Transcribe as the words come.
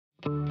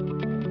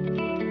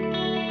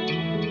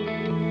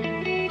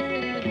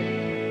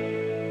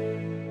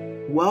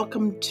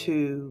Welcome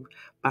to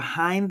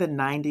Behind the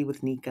 90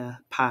 with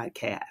Nika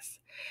podcast.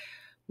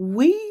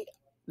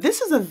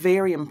 This is a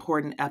very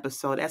important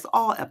episode, as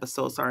all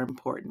episodes are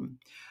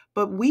important.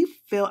 But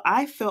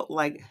I felt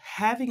like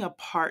having a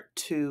part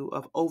 2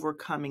 of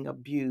overcoming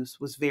abuse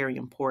was very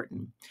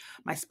important.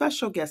 My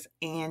special guest,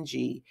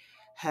 Angie,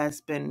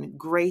 has been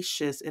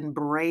gracious and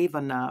brave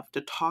enough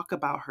to talk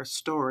about her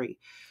story.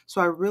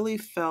 So I really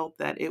felt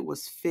that it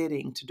was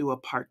fitting to do a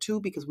part 2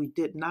 because we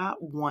did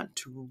not want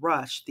to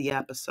rush the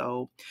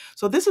episode.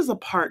 So this is a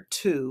part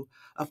 2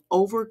 of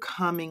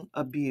overcoming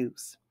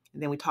abuse.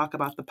 And then we talk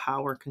about the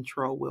power and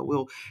control.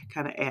 We'll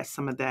kind of add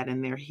some of that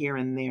in there, here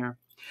and there.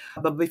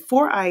 But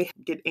before I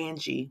get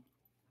Angie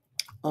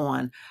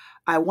on,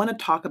 I want to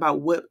talk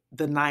about what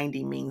the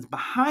 90 means.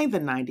 Behind the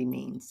 90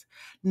 means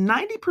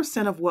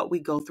 90% of what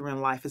we go through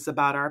in life is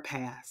about our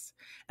past,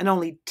 and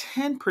only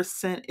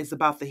 10% is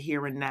about the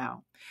here and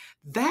now.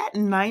 That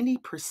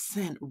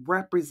 90%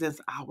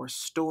 represents our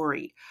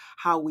story,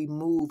 how we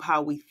move,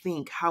 how we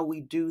think, how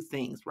we do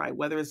things, right?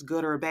 Whether it's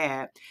good or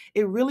bad,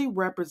 it really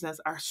represents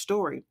our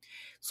story.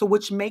 So,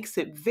 which makes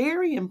it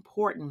very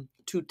important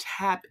to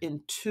tap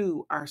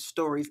into our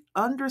stories,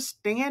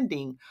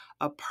 understanding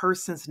a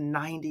person's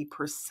 90%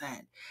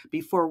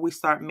 before we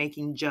start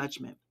making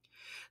judgment.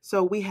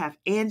 So we have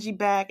Angie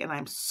back, and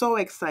I'm so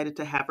excited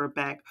to have her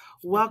back.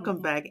 Welcome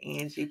back,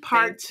 Angie.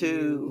 Part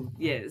 2.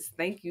 Yes,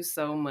 thank you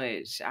so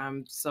much.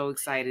 I'm so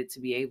excited to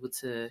be able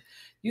to,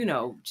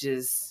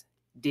 just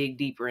dig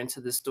deeper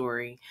into the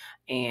story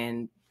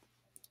and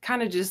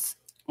kind of just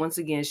once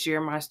again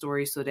share my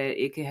story so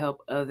that it can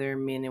help other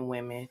men and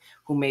women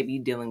who may be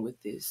dealing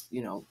with this,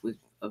 with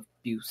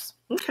abuse.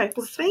 Okay,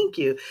 well, thank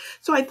you.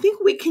 So I think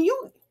I'm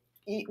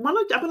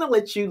going to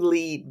let you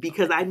lead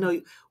because I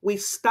know we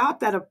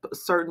stopped at a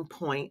certain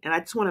point, and I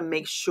just want to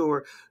make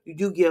sure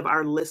you give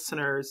our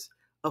listeners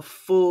a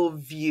full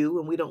view,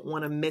 and we don't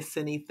want to miss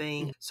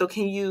anything. So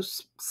can you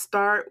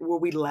start where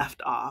we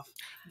left off?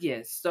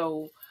 Yes.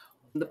 So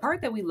the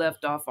part that we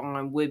left off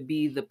on would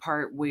be the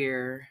part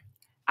where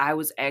I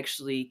was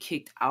actually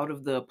kicked out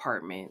of the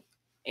apartment.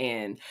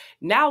 And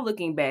now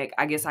looking back,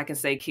 I guess I can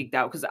say kicked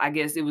out because I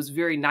guess it was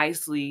very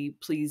nicely,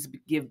 please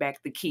give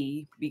back the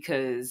key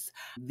because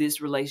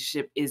this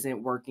relationship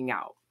isn't working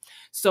out.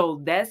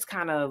 So that's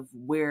kind of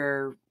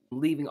where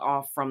leaving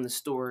off from the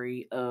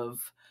story of,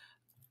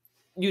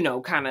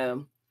 kind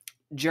of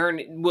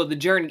the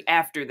journey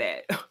after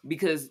that,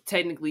 because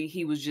technically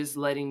he was just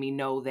letting me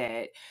know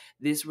that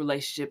this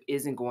relationship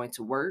isn't going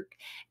to work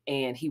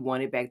and he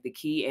wanted back the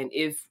key. And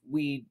if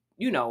we,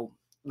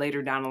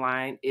 later down the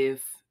line,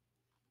 if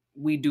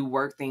we do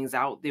work things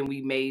out, then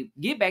we may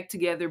get back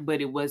together,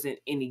 but it wasn't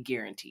any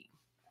guarantee,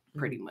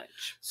 pretty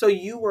much. So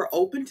you were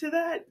open to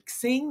that,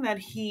 seeing that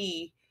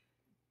he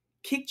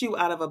kicked you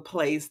out of a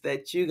place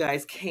that you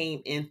guys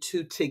came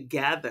into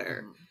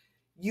together. Mm-hmm.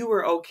 You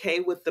were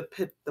okay with the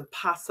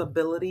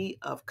possibility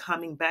of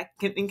coming back,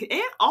 and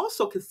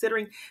also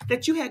considering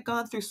that you had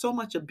gone through so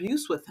much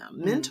abuse with him,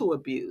 mm-hmm. mental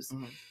abuse.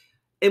 Mm-hmm.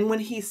 And when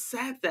he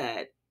said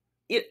that,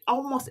 it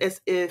almost as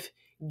if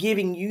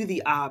giving you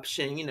the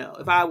option,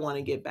 if I want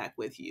to get back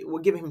with you, or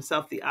giving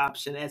himself the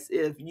option as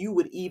if you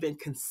would even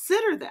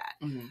consider that.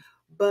 Mm-hmm.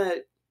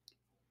 But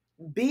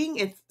being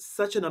in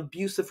such an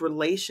abusive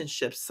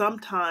relationship,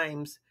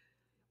 sometimes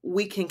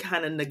we can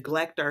kind of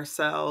neglect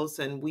ourselves,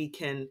 and we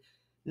can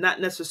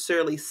not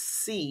necessarily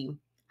see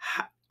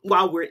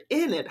while we're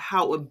in it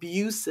how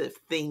abusive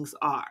things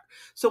are.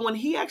 So when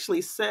he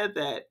actually said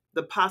that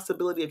the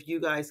possibility of you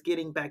guys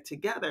getting back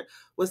together,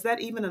 was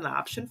that even an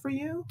option for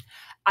you?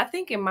 I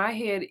think in my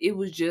head, it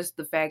was just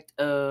the fact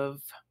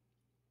of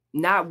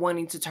not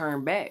wanting to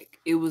turn back.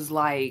 It was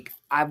like,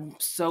 I'm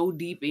so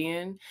deep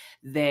in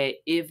that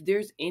if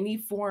there's any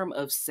form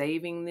of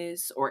saving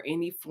this or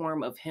any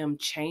form of him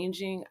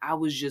changing, I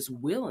was just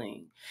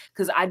willing,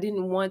 because I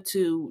didn't want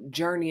to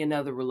journey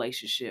another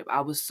relationship.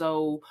 I was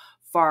so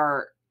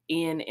far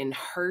in and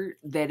hurt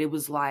that it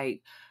was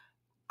like,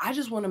 I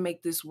just want to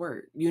make this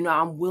work.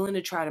 I'm willing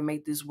to try to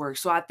make this work.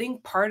 So I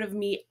think part of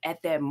me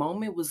at that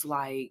moment was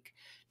like,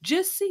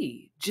 just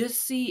see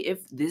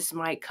if this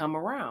might come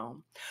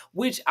around,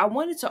 which I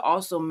wanted to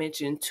also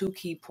mention 2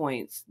 key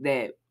points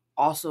that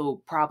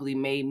also probably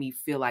made me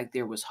feel like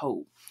there was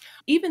hope.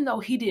 Even though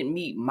he didn't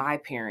meet my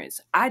parents,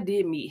 I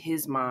did meet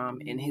his mom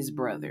and his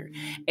brother,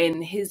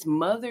 and his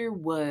mother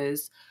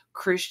was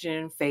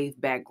Christian faith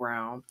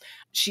background.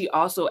 She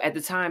also at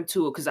the time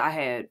too, because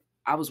I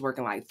was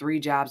working like 3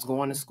 jobs,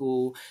 going to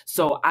school.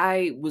 So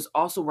I was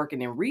also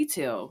working in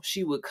retail.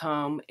 She would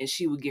come and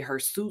she would get her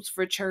suits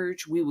for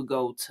church. We would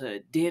go to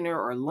dinner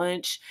or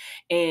lunch.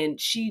 And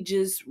she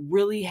just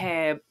really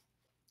had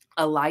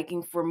a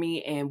liking for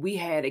me, and we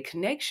had a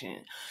connection.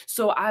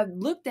 So I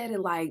looked at it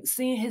like,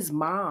 seeing his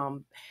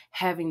mom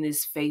having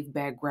this faith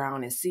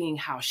background and seeing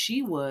how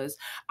she was,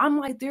 I'm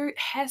like, there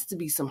has to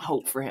be some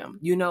hope for him,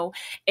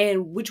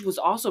 and which was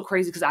also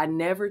crazy because I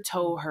never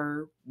told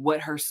her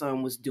what her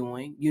son was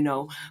doing,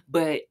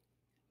 but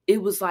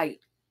it was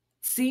like,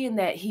 seeing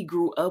that he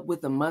grew up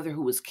with a mother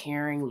who was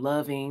caring,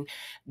 loving,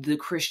 the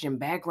Christian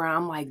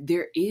background, I'm like,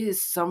 there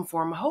is some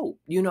form of hope.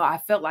 I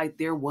felt like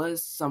there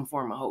was some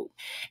form of hope.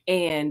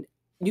 And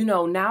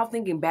now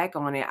thinking back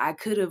on it, I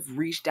could have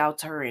reached out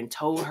to her and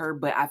told her,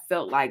 but I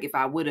felt like if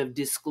I would have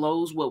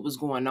disclosed what was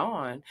going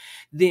on,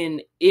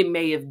 then it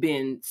may have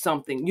been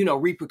something,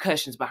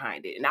 repercussions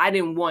behind it. And I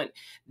didn't want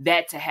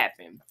that to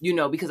happen,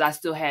 because I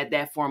still had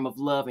that form of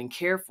love and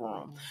care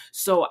for him.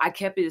 So I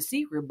kept it a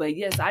secret. But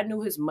yes, I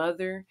knew his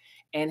mother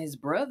and his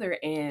brother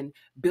and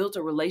built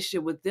a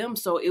relationship with them.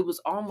 So it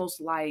was almost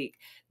like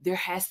there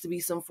has to be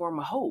some form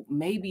of hope.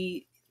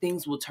 Maybe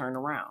things will turn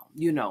around.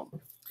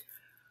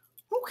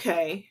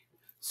 Okay.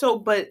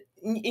 So,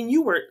 and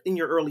you were in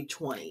your early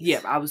 20s.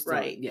 Yeah, I was still,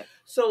 right. Yeah.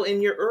 So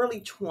in your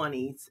early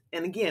 20s,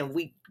 and again,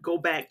 we go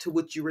back to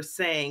what you were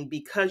saying,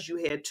 because you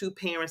had two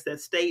parents that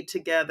stayed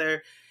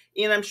together,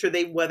 and I'm sure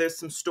they weathered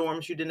some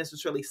storms. You didn't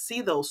necessarily see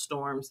those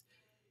storms.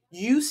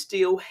 You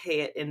still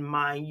had in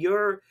mind,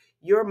 your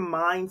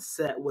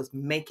mindset was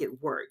make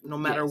it work, no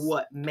matter Yes.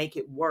 what, make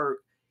it work,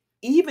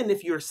 even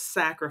if you're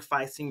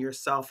sacrificing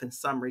yourself in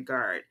some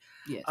regard.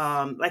 Yes.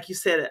 Like you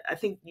said, I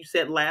think you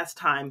said last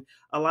time,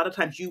 a lot of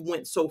times you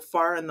went so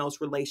far in those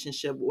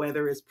relationships,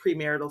 whether it's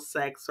premarital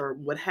sex or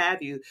what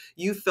have you,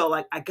 you feel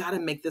like, I got to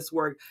make this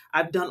work.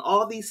 I've done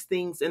all these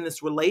things in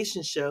this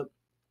relationship.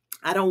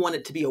 I don't want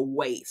it to be a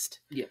waste.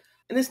 Yeah.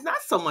 And it's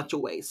not so much a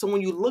waste. So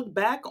when you look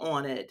back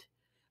on it,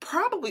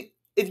 probably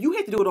if you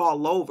had to do it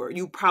all over,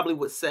 you probably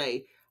would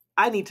say,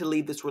 I need to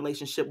leave this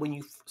relationship when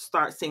you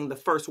start seeing the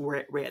first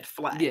red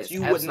flags. Yes,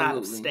 you would not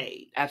have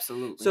stayed.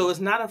 Absolutely. So it's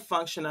not a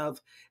function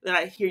of, that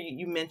I hear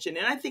you mention,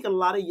 and I think a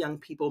lot of young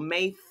people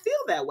may feel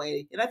that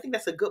way. And I think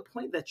that's a good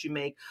point that you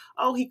make.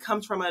 Oh, he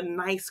comes from a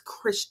nice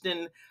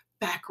Christian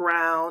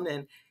background,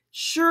 and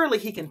surely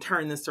he can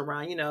turn this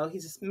around.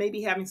 He's just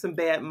maybe having some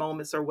bad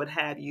moments or what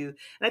have you.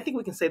 And I think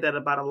we can say that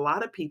about a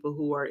lot of people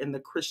who are in the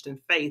Christian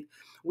faith.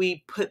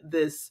 We put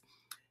this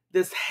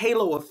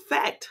halo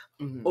effect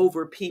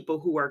over people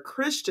who are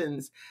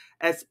Christians,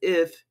 as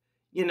if,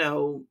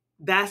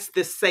 that's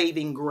the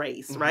saving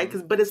grace, right?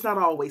 But it's not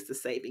always the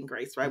saving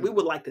grace, right? We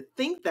would like to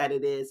think that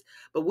it is,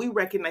 but we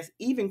recognize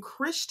even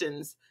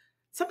Christians,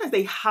 sometimes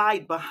they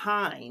hide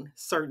behind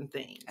certain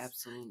things.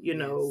 Absolutely.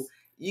 Yes.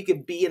 You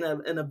could be in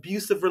an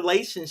abusive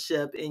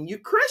relationship and you're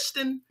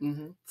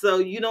Christian, so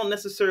you don't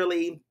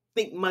necessarily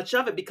think much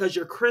of it because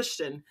you're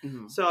Christian.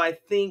 So I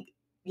think,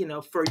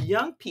 for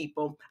young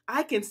people,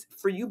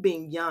 for you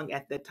being young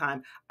at that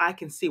time, I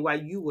can see why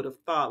you would have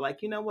thought,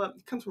 like, you know what,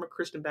 he comes from a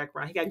Christian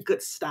background. He got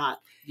good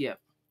stock. Yeah.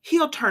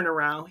 He'll turn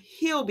around.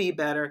 He'll be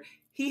better.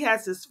 He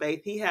has his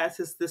faith. He has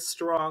this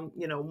strong,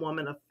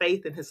 woman of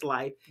faith in his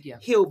life. Yeah.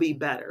 He'll be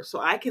better. So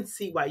I can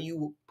see why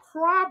you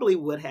probably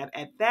would have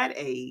at that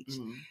age,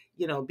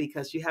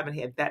 because you haven't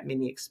had that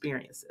many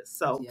experiences.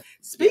 So can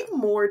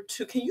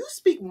you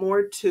speak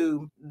more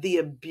to the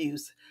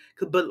abuse?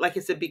 But like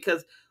I said,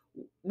 because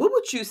what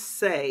would you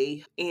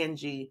say,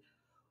 Angie,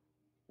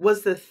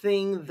 was the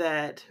thing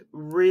that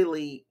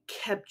really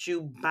kept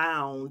you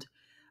bound?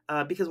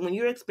 Because when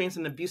you're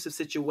experiencing an abusive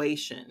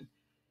situation,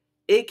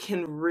 it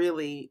can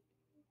really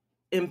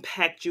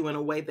impact you in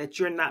a way that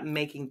you're not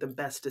making the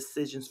best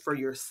decisions for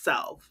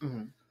yourself.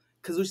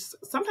 Because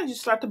sometimes you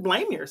start to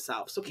blame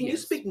yourself. So can you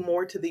speak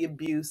more to the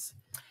abuse?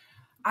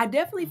 I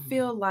definitely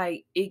feel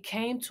like it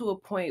came to a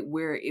point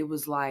where it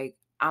was like,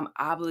 I'm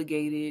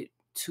obligated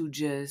to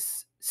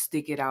just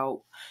stick it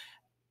out.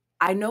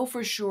 I know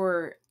for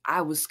sure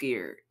I was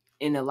scared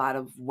in a lot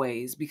of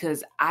ways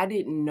because I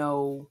didn't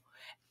know.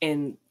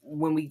 And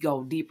when we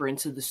go deeper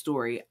into the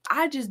story,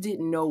 I just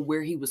didn't know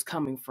where he was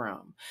coming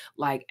from.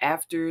 Like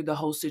after the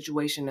whole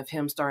situation of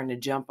him starting to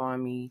jump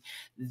on me,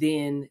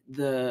 then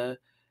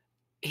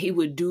he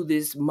would do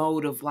this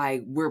mode of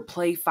like, we're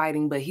play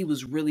fighting, but he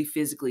was really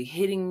physically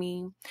hitting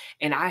me.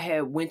 And I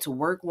had went to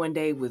work one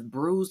day with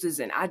bruises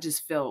and I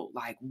just felt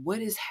like, what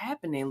is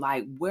happening?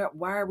 Like,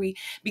 why are we?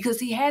 Because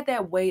he had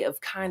that way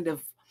of kind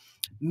of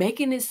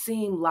making it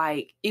seem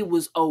like it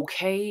was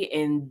okay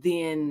and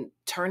then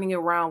turning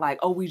around like,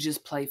 oh, we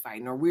just play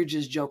fighting or we're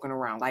just joking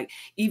around. Like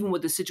even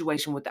with the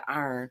situation with the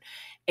iron.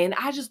 And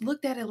I just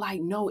looked at it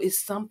like, no, it's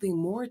something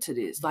more to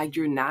this. Like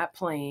you're not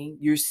playing.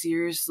 You're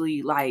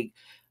seriously like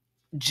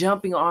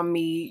jumping on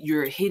me,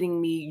 you're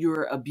hitting me,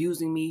 you're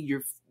abusing me,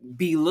 you're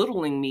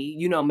belittling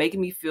me, making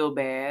me feel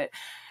bad.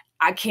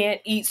 I can't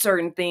eat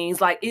certain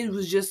things. Like it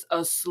was just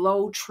a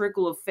slow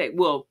trickle effect.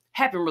 Well,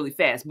 happened really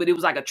fast, but it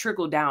was like a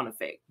trickle down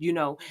effect,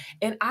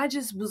 And I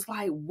just was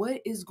like,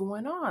 what is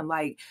going on?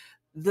 Like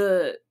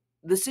the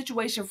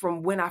situation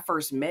from when I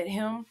first met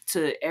him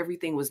to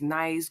everything was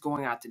nice,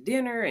 going out to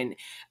dinner and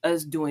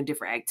us doing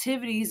different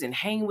activities and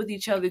hanging with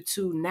each other,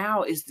 to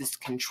now is this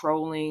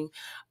controlling,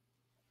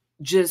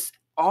 just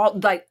all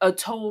like a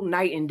total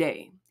night and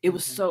day. It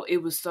was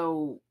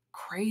so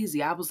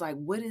crazy. I was like,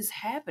 what is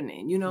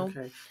happening?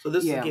 Okay. So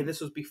this is, again, this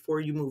was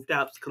before you moved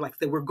out. Cause like I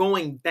said, we're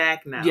going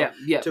back now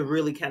to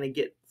really kind of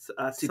get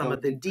some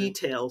of the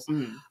details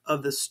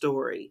of the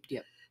story.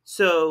 Yep.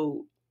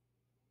 So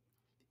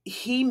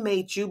he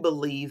made you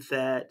believe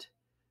that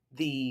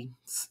the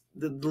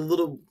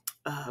little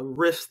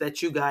riffs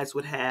that you guys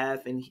would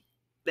have, and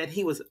that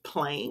he was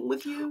playing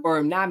with you?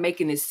 Or not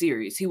making it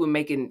serious. He would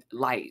make it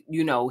light.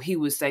 He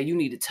would say, you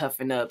need to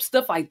toughen up,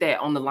 stuff like that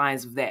on the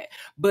lines of that.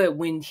 But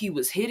when he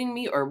was hitting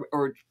me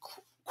or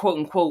quote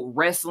unquote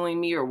wrestling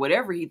me or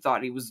whatever he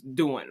thought he was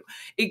doing,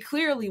 it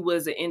clearly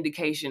was an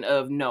indication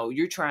of, no,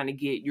 you're trying to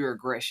get your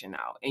aggression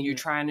out and you're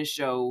trying to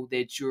show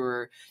that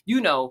you're,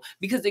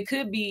 because it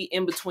could be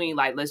in between,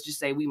 like, let's just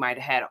say we might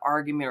have had an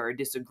argument or a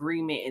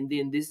disagreement, and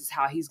then this is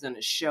how he's going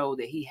to show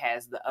that he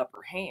has the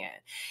upper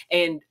hand.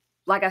 And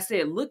like I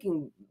said,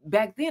 looking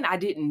back then, I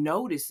didn't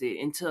notice it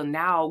until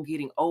now,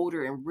 getting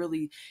older and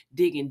really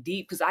digging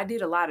deep. Because I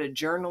did a lot of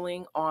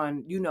journaling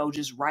on,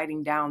 just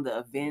writing down the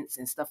events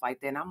and stuff like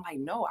that. And I'm like,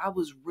 no, I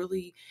was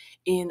really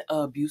in an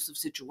abusive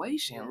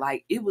situation. Yeah.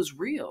 Like, it was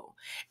real.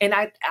 And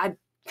I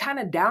kind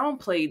of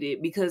downplayed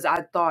it because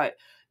I thought,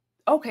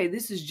 okay,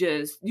 this is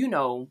just,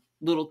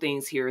 little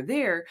things here or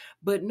there.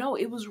 But no,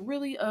 it was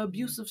really an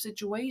abusive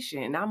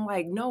situation. And I'm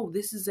like, no,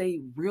 this is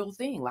a real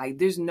thing. Like,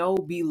 there's no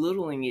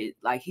belittling it.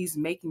 Like, he's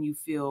making you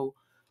feel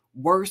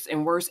worse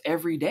and worse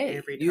every day.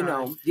 Every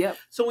time. Yep.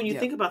 So when you Yep.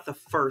 think about the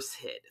first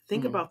hit,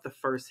 about the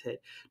first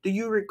hit. Do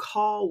you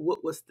recall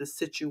what was the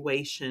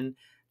situation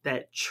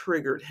that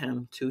triggered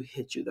him to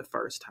hit you the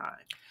first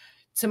time?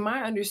 To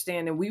my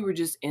understanding, we were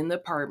just in the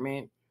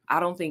apartment. I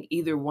don't think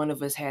either one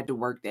of us had to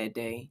work that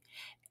day.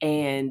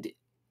 And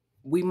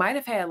we might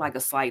have had like a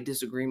slight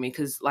disagreement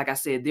because, like I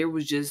said, there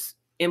was just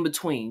in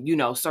between,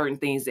 certain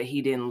things that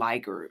he didn't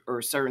like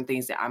or certain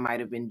things that I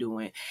might have been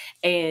doing.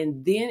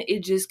 And then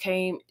it just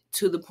came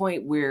to the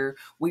point where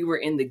we were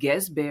in the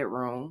guest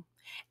bedroom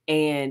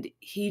and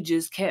he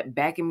just kept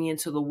backing me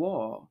into the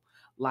wall,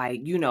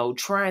 like,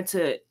 trying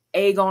to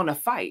egg on a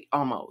fight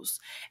almost.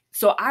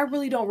 So I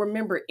really don't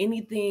remember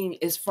anything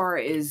as far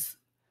as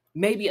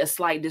maybe a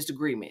slight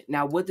disagreement.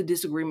 Now, what the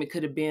disagreement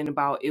could have been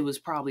about, it was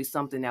probably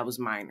something that was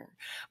minor.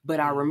 But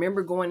I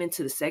remember going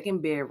into the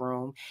second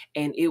bedroom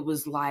and it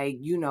was like,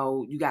 you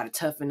got to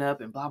toughen up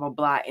and blah, blah,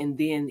 blah. And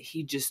then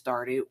he just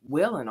started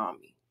wailing on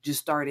me, just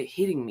started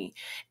hitting me,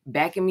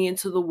 backing me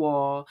into the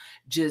wall,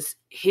 just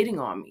hitting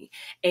on me.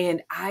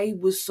 And I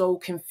was so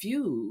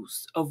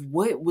confused of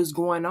what was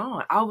going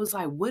on. I was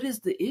like, what is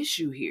the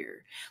issue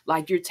here?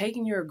 Like, you're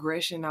taking your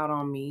aggression out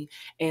on me.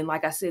 And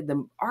like I said,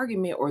 the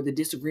argument or the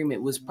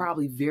disagreement was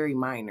probably very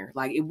minor.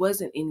 Like, it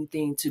wasn't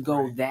anything to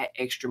go that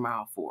extra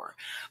mile for.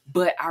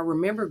 But I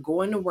remember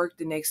going to work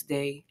the next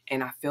day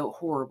and I felt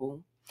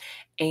horrible.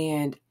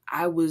 And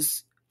I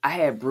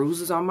had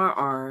bruises on my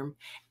arm,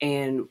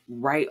 and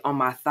right on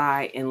my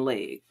thigh and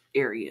leg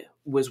area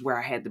was where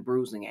I had the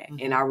bruising at.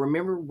 And I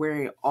remember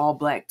wearing all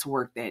black to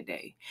work that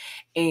day.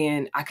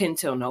 And I couldn't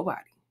tell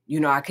nobody.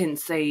 I couldn't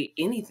say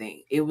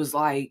anything. It was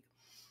like,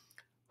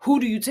 who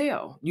do you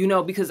tell?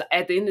 Because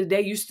at the end of the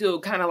day, you're still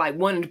kind of like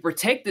wanting to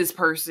protect this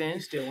person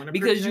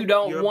because you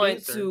don't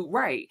want to,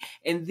 right.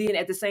 And then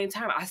at the same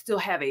time, I still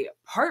have a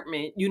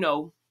apartment,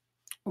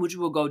 which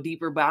will go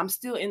deeper, but I'm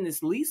still in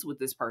this lease with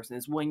this person.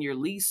 It's 1-year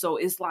lease. So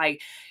it's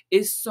like,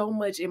 it's so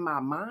much in my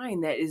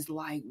mind that is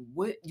like,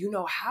 what,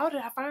 how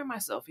did I find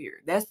myself here?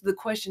 That's the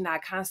question I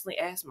constantly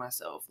ask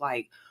myself.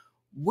 Like,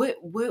 what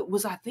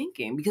was I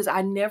thinking? Because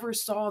I never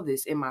saw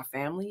this in my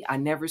family. I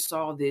never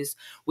saw this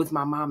with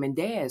my mom and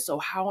dad. So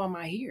how am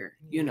I here?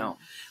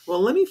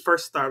 Well, let me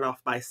first start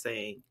off by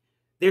saying,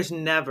 there's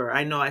never,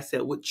 I know I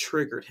said what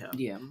triggered him.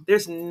 Yeah.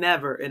 There's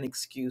never an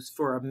excuse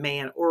for a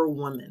man or a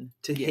woman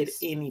to hit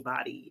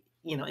anybody,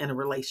 in a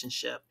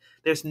relationship.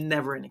 There's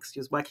never an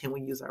excuse. Why can't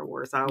we use our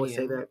words? I always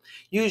say that.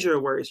 Use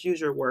your words,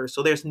 use your words.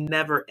 So there's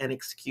never an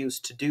excuse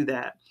to do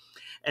that.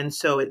 And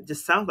so it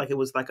just sounds like it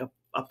was like a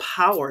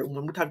power.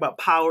 When we talk about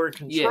power and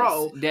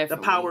control, the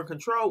power and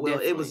control, well,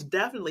 it was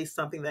definitely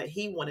something that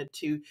he wanted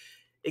to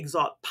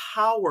exalt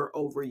power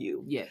over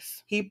you.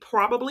 Yes. He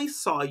probably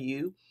saw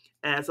you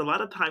as, a lot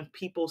of times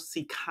people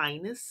see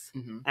kindness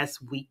as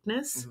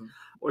weakness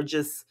or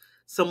just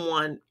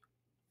someone,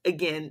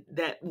 again,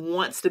 that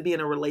wants to be in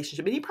a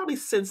relationship. And he probably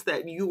sensed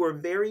that you were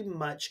very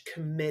much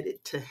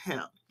committed to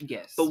him.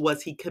 Yes. But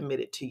was he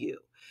committed to you?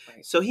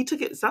 Right. So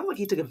it sounds like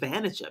he took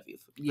advantage of you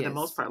for the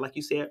most part. Like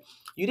you said,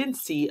 you didn't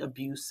see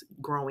abuse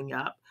growing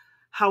up.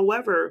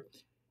 However,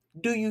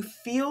 do you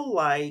feel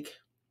like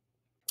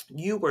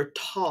you were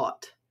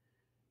taught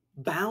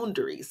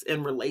boundaries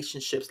in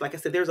relationships? Like I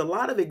said, there's a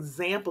lot of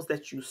examples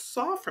that you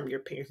saw from your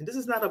parents. And this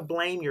is not a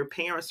blame your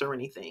parents or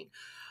anything.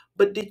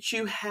 But did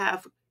you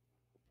have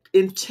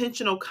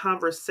intentional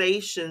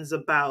conversations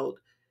about,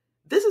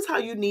 this is how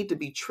you need to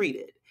be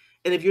treated?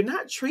 And if you're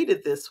not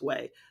treated this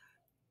way,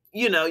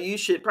 you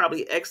should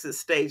probably exit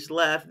stage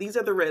left. These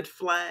are the red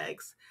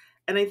flags.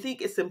 And I think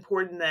it's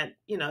important that,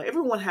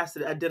 everyone has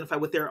to identify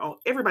with their own,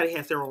 everybody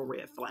has their own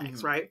red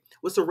flags, right?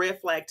 What's a red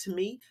flag to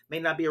me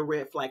may not be a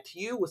red flag to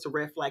you. What's a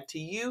red flag to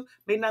you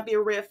may not be a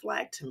red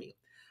flag to me.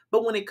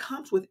 But when it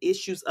comes with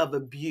issues of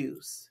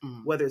abuse,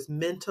 whether it's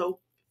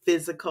mental,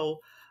 physical,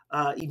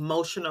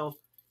 emotional,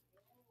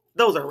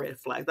 those are red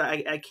flags.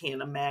 I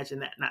can't imagine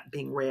that not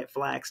being red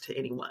flags to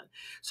anyone.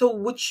 So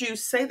would you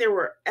say there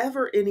were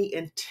ever any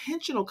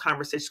intentional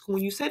conversations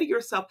when you say to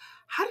yourself,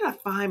 how did I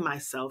find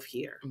myself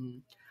here? Mm-hmm.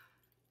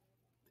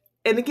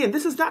 And again,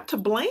 this is not to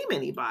blame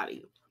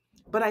anybody,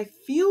 but I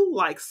feel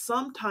like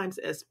sometimes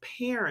as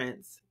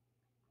parents,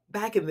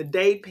 back in the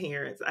day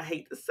parents, I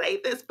hate to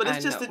say this, but I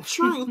it's just know. the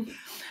truth.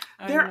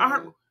 I There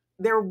aren't know.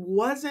 there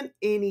wasn't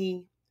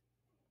any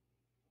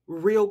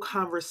real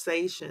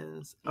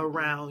conversations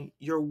around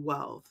your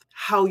wealth,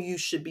 how you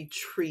should be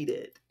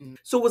treated. Mm.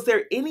 So was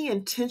there any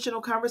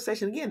intentional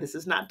conversation? Again, this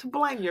is not to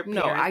blame your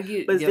No, parent, I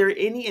get. but is Yep. there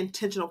any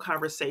intentional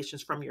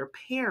conversations from your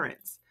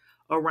parents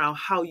around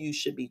how you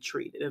should be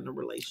treated in a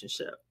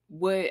relationship?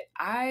 What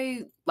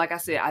like I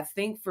said, I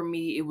think for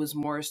me it was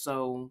more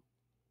so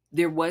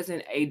there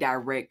wasn't a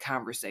direct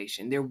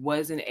conversation. There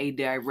wasn't a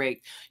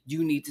direct,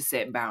 you need to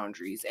set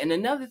boundaries. And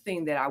another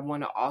thing that I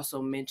want to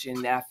also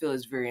mention that I feel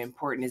is very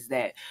important is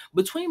that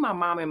between my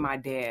mom and my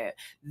dad,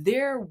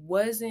 there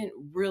wasn't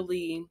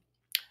really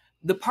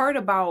the part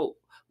about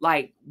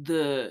like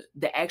the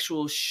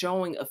actual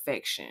showing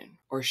affection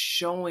or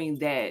showing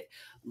that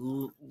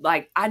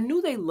like I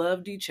knew they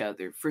loved each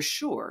other for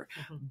sure,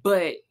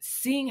 but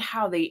seeing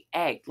how they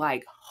act,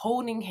 like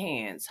holding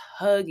hands,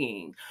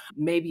 hugging,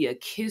 maybe a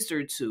kiss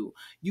or two,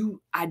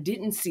 I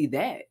didn't see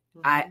that.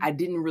 I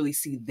didn't really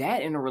see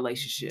that in a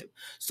relationship.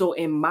 So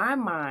in my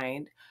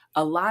mind,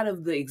 a lot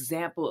of the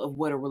example of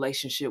what a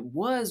relationship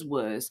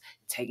was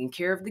taking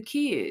care of the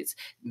kids,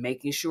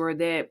 making sure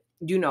that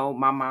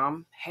my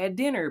mom had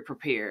dinner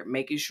prepared,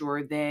 making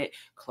sure that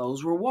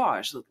clothes were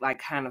washed, like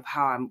kind of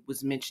how I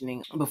was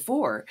mentioning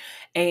before.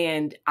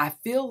 And I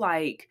feel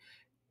like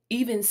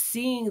even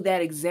seeing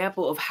that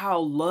example of how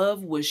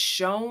love was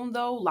shown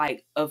though,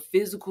 like a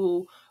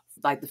physical,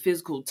 like the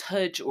physical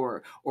touch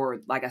or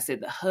like I said,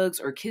 the hugs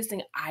or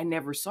kissing, I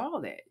never saw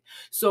that.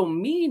 So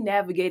me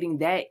navigating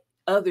that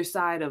other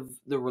side of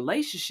the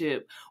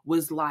relationship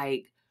was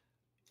like,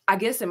 I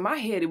guess in my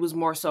head it was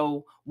more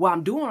so, well,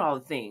 I'm doing all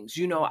the things.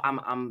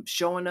 I'm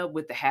showing up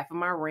with the half of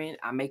my rent.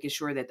 I'm making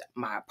sure that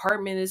my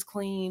apartment is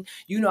clean.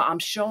 I'm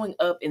showing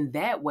up in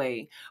that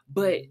way.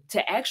 But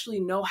to actually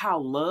know how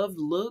love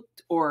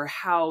looked or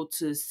how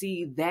to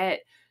see that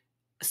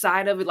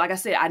side of it, like I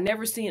said, I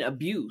never seen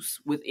abuse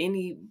with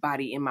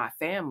anybody in my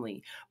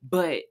family,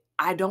 but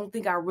I don't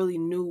think I really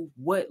knew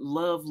what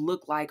love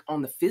looked like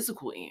on the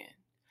physical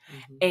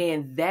end.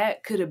 And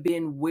that could have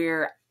been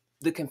where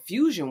the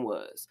confusion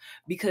was,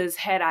 because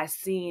had I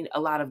seen a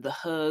lot of the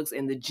hugs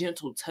and the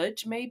gentle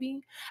touch,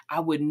 maybe I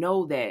would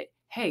know that,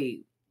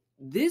 hey,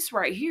 this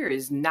right here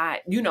is not,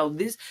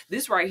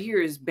 this right here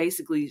is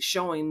basically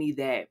showing me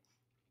that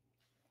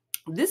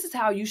this is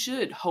how you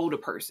should hold a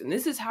person.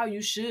 This is how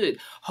you should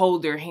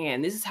hold their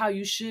hand. This is how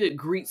you should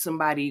greet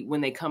somebody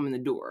when they come in the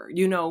door,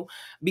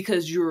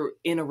 because you're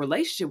in a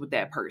relationship with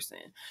that person.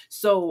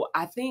 So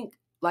I think,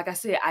 like I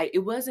said, it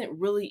wasn't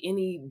really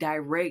any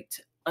direct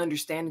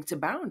understanding to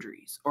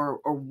boundaries or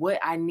what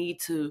I need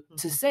to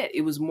set.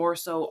 It was more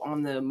so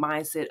on the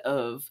mindset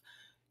of,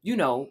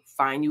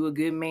 find you a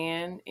good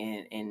man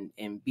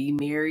and be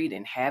married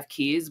and have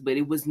kids, but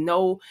it was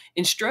no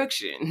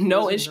instruction,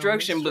 no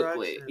instruction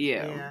booklet.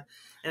 Yeah.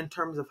 In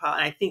terms of how,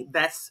 and I think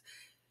that's,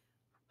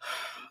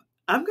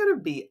 I'm going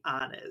to be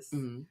honest,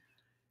 Mm-hmm.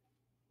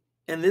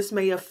 and this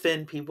may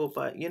offend people,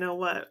 but you know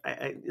what?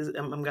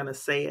 I'm going to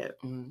say it.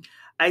 Mm-hmm.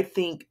 I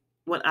think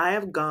when I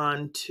have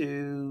gone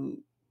to,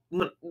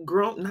 I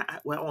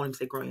won't even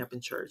say growing up in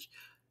church,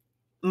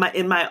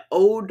 in my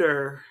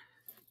older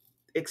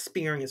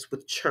experience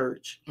with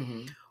church,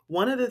 Mm-hmm.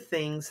 one of the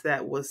things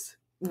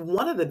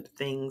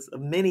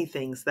of many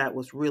things that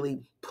was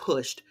really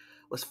pushed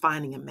was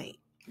finding a mate.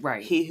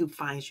 Right. He who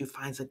finds you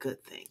finds a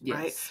good thing,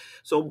 right? Yes.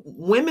 So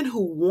women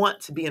who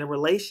want to be in a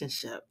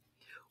relationship,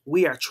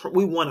 we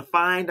want to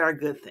find our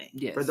good thing.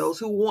 Yes. For those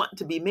who want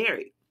to be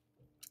married.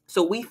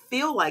 So we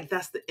feel like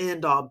that's the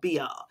end all be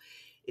all.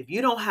 If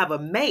you don't have a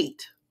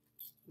mate,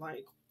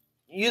 like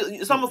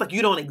it's almost like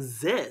you don't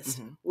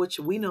exist, which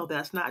we know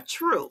that's not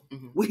true.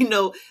 We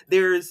know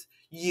there's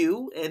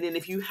you, and then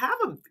if you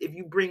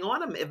bring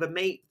on if a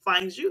mate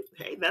finds you,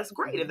 hey, that's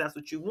great if that's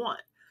what you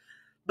want.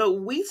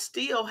 But we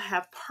still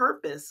have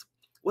purpose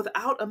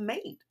without a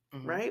mate,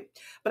 right?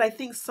 But I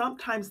think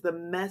sometimes the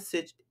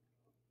message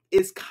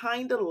is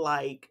kind of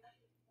like,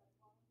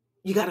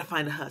 you got to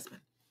find a husband.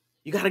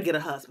 You got to get a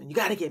husband. You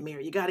got to get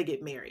married. You got to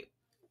get married.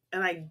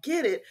 And I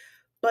get it,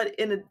 but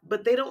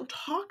they don't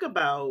talk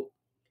about,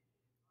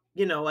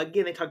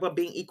 again, they talk about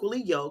being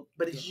equally yoked,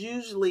 but it's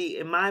usually,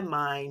 in my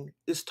mind,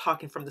 is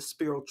talking from the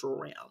spiritual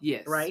realm.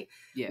 Yes. Right?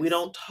 Yes. We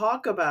don't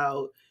talk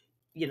about,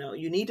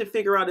 you need to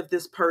figure out if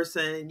this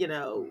person,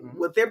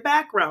 what their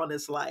background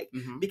is like,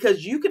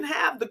 because you can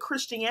have the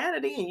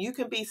Christianity and you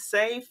can be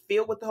saved,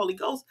 filled with the Holy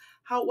Ghost.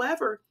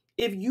 However,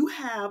 if you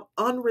have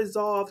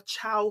unresolved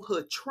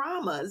childhood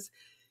traumas,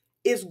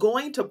 it's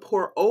going to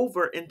pour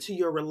over into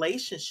your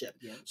relationship.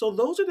 Yeah. So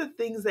those are the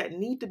things that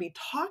need to be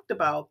talked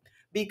about.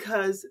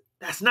 because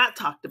that's not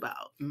talked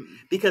about. Mm.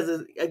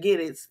 Because again,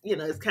 it's,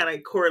 it's kind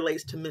of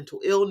correlates to mental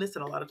illness,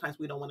 and a lot of times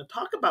we don't want to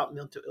talk about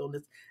mental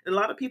illness. And a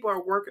lot of people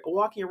are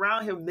walking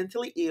around here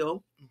mentally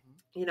ill,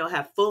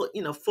 have full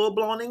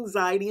blown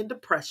anxiety and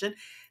depression.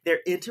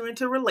 They're entering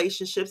into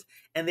relationships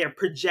and they're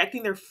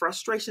projecting their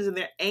frustrations and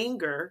their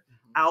anger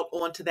out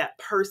onto that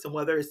person,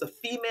 whether it's a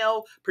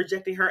female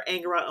projecting her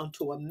anger out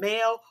onto a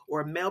male,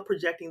 or a male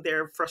projecting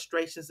their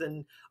frustrations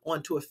and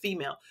onto a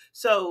female.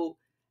 So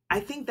I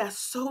think that's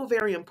so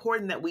very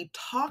important that we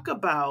talk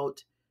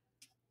about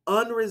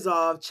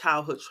unresolved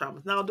childhood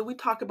traumas. Now, do we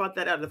talk about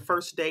that at the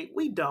first date?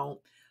 We don't.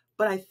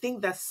 But I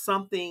think that's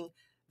something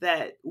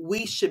that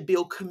we should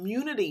build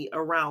community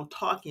around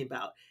talking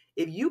about.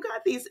 If you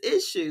got these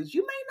issues,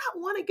 you may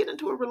not want to get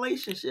into a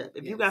relationship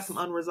if you got some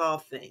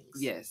unresolved things.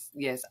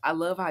 Yes. I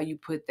love how you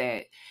put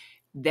that.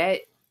 That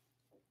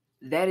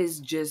is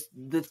just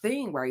the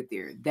thing right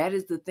there. That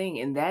is the thing.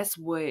 And that's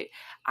what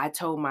I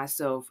told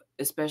myself,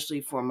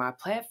 especially for my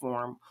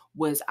platform,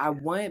 was I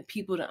want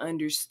people to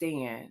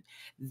understand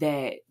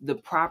that the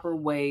proper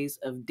ways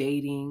of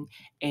dating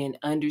and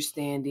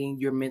understanding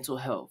your mental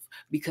health,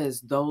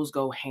 because those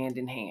go hand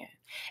in hand.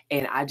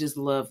 And I just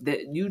love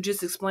that you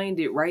just explained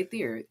it right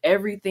there.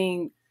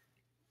 Everything,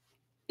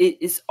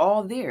 it's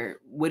all there.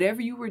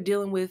 Whatever you were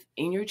dealing with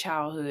in your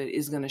childhood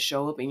is going to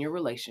show up in your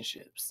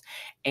relationships.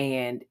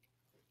 And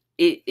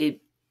it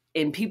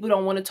and people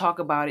don't want to talk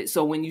about it.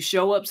 So when you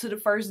show up to the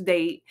first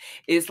date,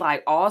 it's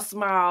like all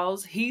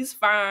smiles. He's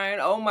fine.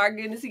 Oh my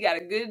goodness, he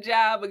got a good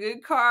job, a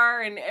good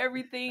car, and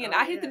everything. And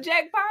I hit the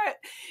jackpot.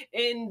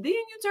 And then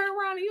you turn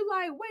around and you're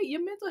like, wait,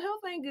 your mental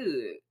health ain't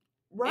good.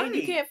 Right. And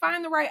you can't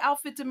find the right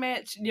outfit to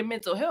match your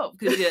mental health,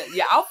 because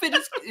your outfit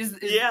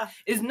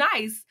is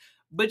nice,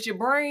 but your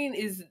brain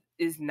is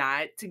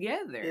not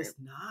together. It's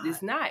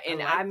not.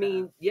 And I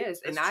mean, yes,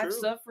 that's and I've true.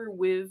 Suffered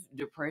with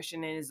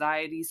depression and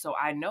anxiety, so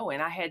I know,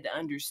 and I had to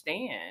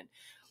understand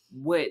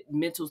what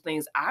mental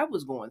things I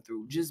was going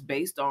through just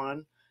based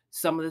on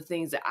some of the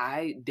things that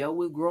I dealt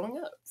with growing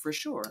up, for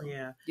sure.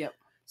 Yeah. Yep.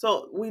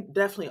 So we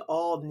definitely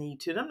all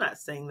need to, and I'm not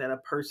saying that a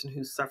person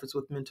who suffers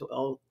with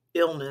mental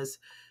illness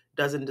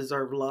doesn't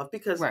deserve love,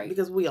 because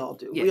we all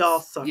do. Yes. We all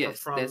suffer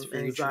from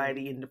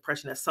anxiety and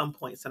depression at some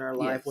points in our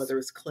life, whether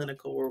it's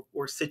clinical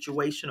or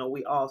situational.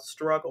 We all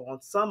struggle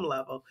on some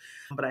level,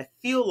 but I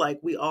feel like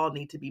we all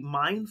need to be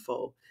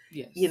mindful.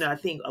 Yes. I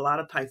think a lot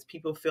of times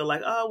people feel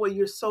like, oh, well,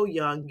 you're so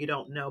young, you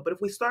don't know. But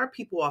if we start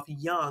people off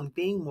young,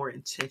 being more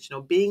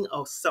intentional, being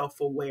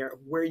self-aware of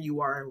where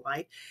you are in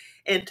life,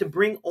 and to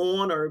bring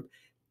on or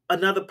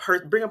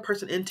bring a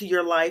person into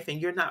your life and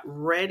you're not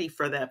ready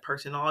for that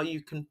person, all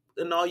you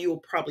will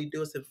probably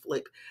do is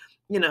inflict,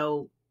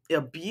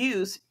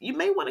 abuse. You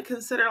may want to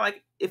consider,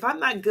 like, if I'm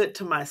not good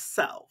to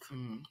myself,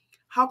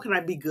 how can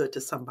I be good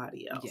to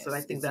somebody else? Yes, and I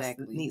think that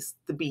needs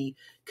to be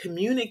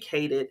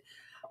communicated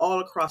all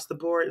across the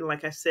board. And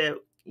like I said,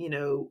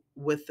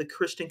 with the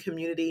Christian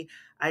community,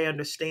 I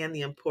understand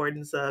the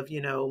importance of,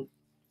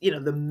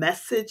 the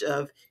message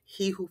of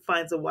he who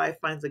finds a wife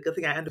finds a good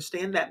thing. I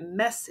understand that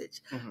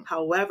message.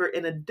 However,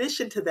 in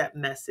addition to that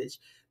message,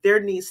 there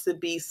needs to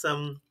be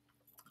some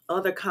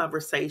other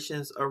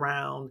conversations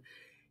around,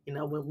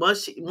 when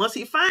once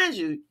he finds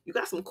you, you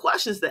got some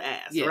questions to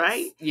ask,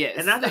 right? Yes.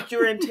 And not that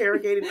you're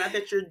interrogating, not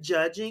that you're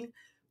judging,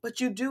 but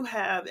you do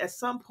have, at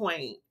some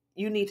point,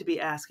 you need to be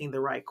asking the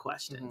right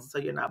questions so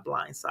you're not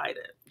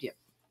blindsided. Yeah.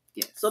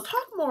 Yes. So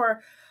talk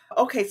more.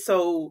 Okay,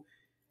 so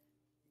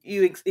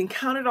you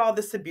encountered all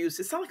this abuse.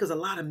 It sounded like it was a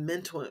lot of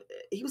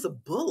he was a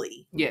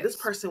bully. Yes. This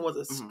person was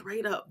a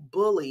straight up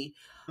bully.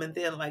 And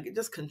then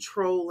just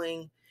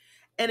controlling.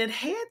 And it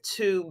had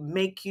to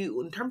make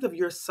you, in terms of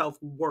your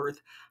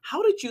self-worth,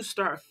 how did you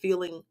start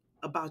feeling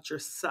about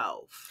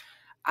yourself?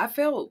 I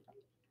felt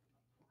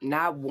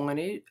not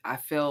wanted. I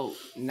felt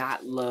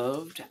not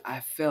loved.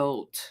 I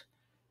felt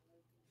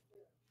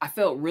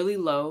really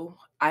low.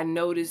 I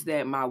noticed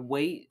that my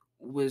weight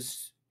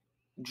was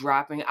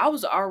dropping. I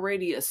was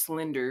already a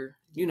slender,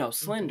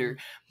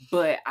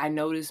 but I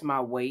noticed my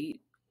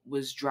weight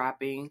was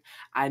dropping.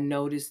 I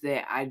noticed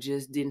that I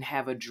just didn't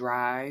have a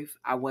drive.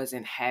 I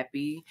wasn't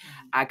happy.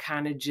 I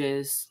kind of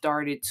just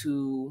started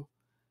to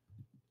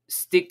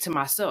stick to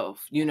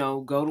myself,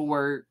 go to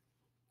work,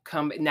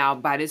 come. Now,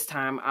 by this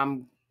time,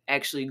 I'm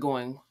actually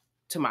going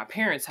to my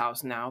parents'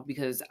 house now,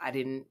 because I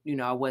didn't,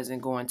 I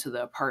wasn't going to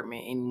the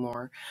apartment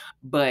anymore.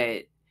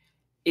 But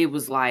it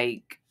was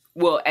like,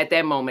 well, at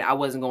that moment, I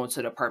wasn't going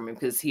to the apartment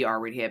because he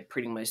already had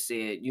pretty much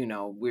said,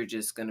 we're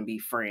just going to be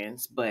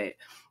friends. But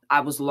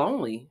I was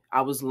lonely.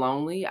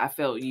 I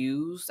felt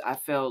used. I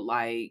felt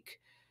like,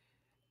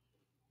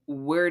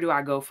 where do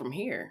I go from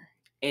here?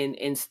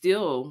 And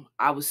still,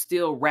 I was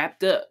still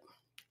wrapped up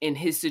in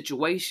his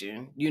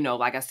situation.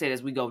 Like I said,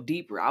 as we go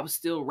deeper, I was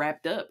still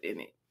wrapped up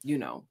in it,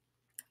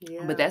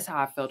 Yeah. But that's how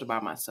I felt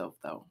about myself,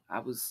 though.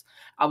 I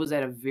was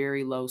at a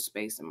very low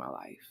space in my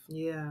life.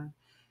 Yeah.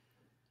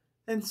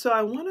 And so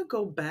I want to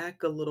go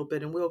back a little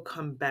bit, and we'll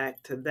come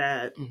back to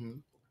that.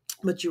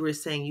 But you were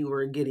saying you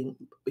were getting,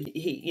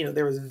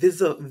 there was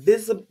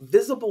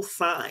visible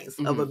signs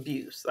of Mm-hmm.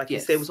 abuse. Like you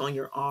said, it Yes. was on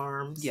your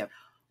arms, Yep.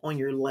 on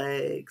your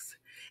legs.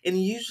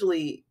 And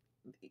usually,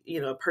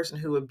 a person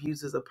who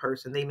abuses a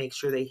person, they make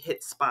sure they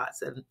hit spots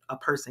that a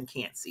person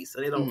can't see. So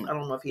they don't, I Mm-hmm.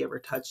 don't know if he ever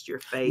touched your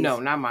No, face.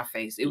 not my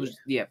face. It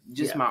Yeah. was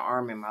just Yeah. my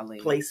arm and my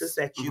Places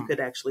legs. that you Mm-hmm. could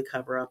actually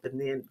cover up.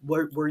 And then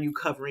were you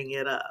covering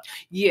it up?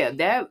 Yeah,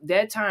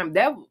 that time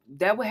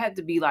that would have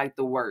to be like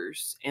the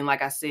worst. And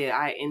like I said,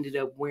 I ended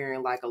up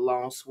wearing like a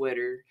long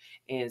sweater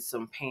and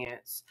some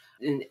pants,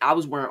 and I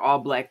was wearing all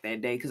black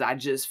that day because I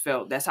just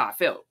felt that's how I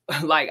felt.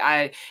 Like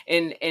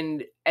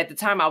and at the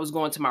time I was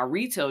going to my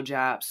retail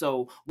job,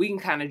 so we can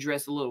kind of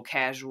dress a little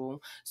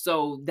casual.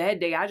 So that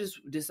day I just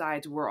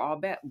decided to wear all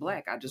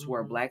black. I just wore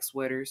a black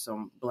sweater,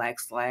 some black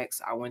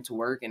slacks. I went to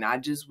work and I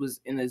just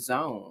was in the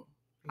zone.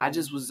 I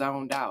just was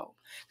zoned out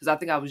because I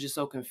think I was just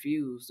so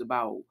confused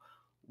about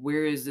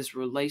where is this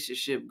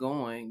relationship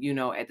going,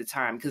 at the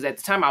time. Because at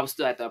the time I was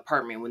still at the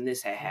apartment when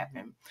this had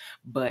happened.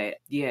 But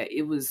yeah,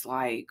 it was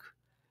like,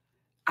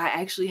 I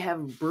actually have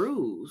a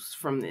bruise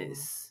from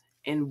this.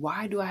 And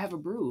why do I have a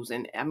bruise?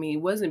 And I mean,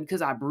 it wasn't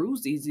because I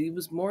bruised easy. It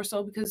was more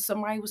so because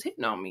somebody was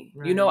hitting on me.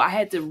 Right. I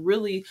had to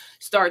really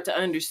start to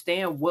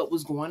understand what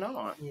was going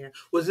on. Yeah.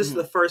 Was this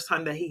the first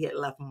time that he had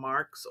left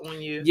marks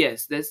on you?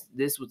 Yes, this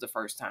was the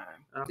first time.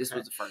 Okay. This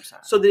was the first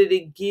time. So did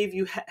it give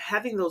you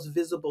having those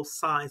visible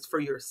signs for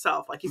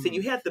yourself? Like you said,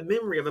 you had the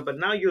memory of it, but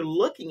now you're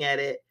looking at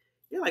it.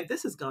 You're like,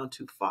 this has gone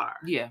too far.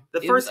 Yeah.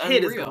 The first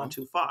hit has gone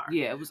too far.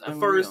 Yeah, it was the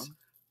unreal. First,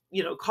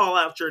 call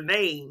out your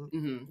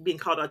name, being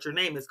called out your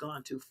name has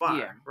gone too far.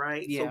 Yeah.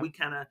 Right. Yeah. So we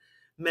kind of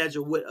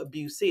measure what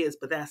abuse is,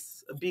 but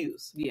that's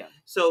abuse. Yeah.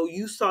 So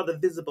you saw the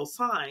visible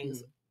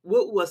signs.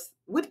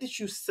 What did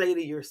you say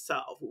to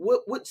yourself?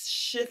 What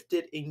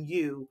shifted in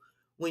you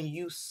when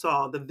you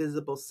saw the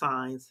visible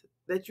signs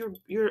that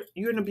you're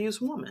an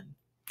abused woman?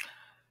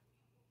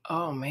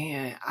 Oh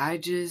man, I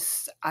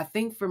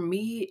think for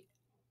me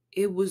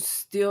it was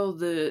still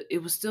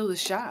the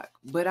shock,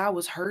 but I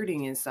was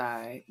hurting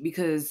inside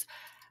because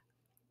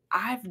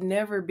I've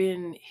never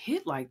been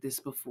hit like this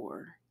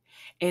before.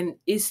 And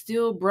it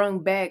still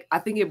I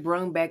think it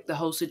brung back the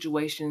whole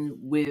situation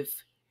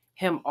with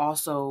him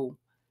also,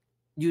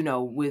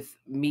 with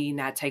me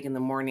not taking the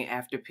morning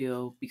after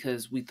pill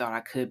because we thought I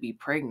could be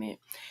pregnant.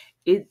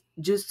 It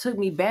just took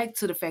me back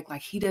to the fact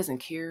like he doesn't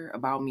care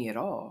about me at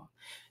all.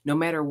 No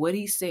matter what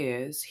he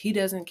says, he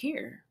doesn't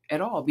care at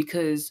all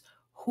because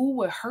who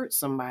would hurt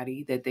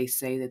somebody that they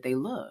say that they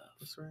love?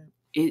 That's right.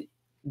 It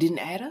didn't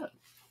add up.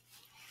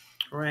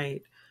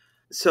 Right.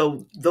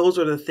 So those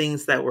are the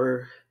things that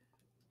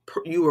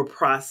you were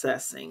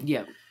processing.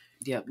 Yeah.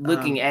 Yeah.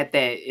 Looking at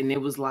that, and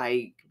it was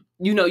like,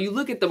 you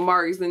look at the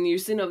marks and you're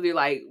sitting up there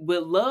like,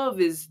 but love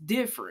is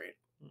different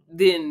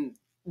than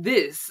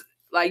this.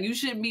 Like, you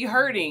shouldn't be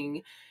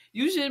hurting.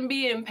 You shouldn't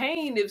be in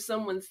pain if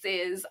someone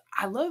says,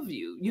 I love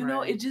you.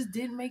 It just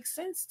didn't make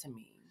sense to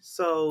me.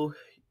 So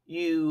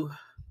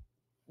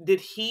did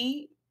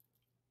he,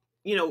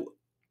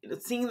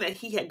 seeing that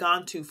he had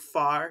gone too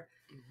far,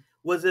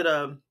 was it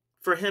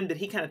for him, did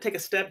he kind of take a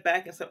step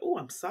back and say, oh,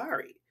 I'm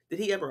sorry? Did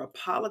he ever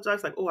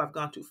apologize? Like, oh, I've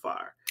gone too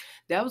far.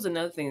 That was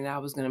another thing that I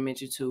was going to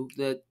mention too.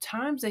 The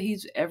times that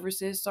he's ever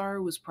said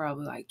sorry was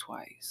probably like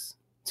twice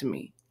to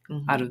me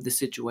out of the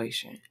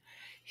situation.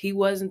 He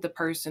wasn't the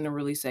person to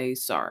really say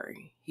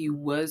sorry. He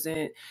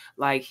wasn't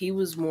like, he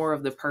was more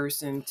of the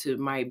person to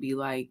might be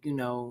like,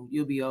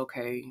 you'll be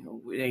okay.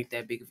 It ain't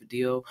that big of a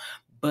deal.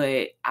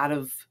 But out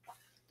of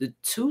the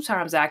two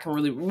times I can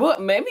really,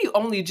 maybe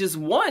only just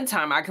one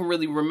time I can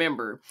really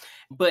remember,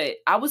 but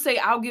I would say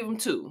I'll give him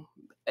two.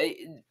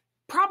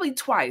 Probably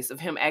twice of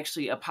him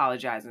actually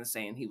apologizing and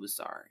saying he was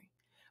sorry.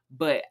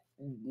 But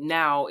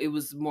now it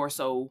was more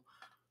so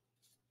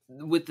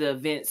with the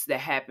events that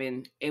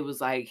happened, it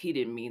was like he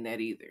didn't mean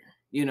that either.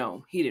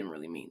 He didn't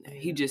really mean that.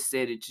 He just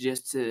said it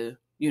just to,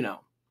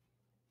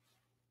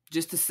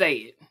 just to say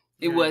it.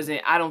 It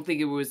wasn't, I don't think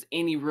it was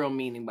any real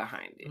meaning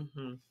behind it.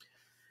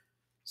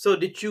 So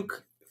did you,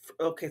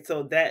 okay,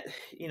 so that,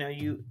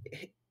 you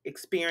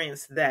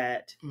experienced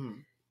that.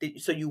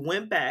 So you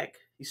went back,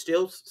 you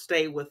still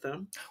stayed with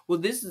them. Well,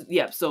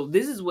 so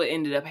this is what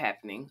ended up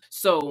happening.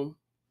 So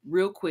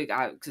real quick,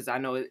 because I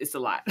know it's a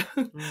lot,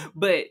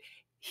 but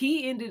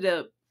he ended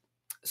up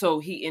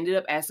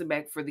asking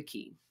back for the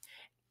key.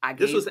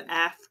 This was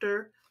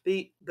after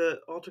the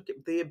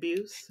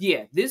abuse?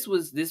 Yeah, this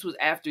was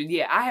after.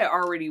 Yeah, I had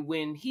already,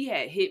 when he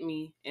had hit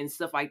me and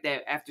stuff like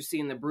that, after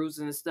seeing the bruises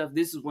and stuff,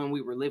 this is when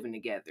we were living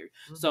together.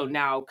 So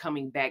now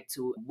coming back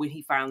to when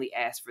he finally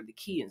asked for the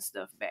key and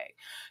stuff back.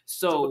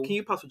 So can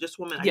you pause for just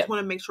 1 minute? I just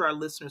want to make sure our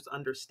listeners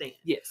understand.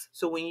 Yes.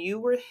 So when you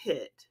were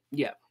hit,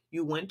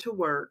 you went to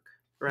work,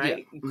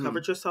 right? You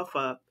covered yourself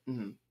up.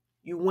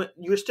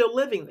 You're still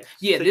living there.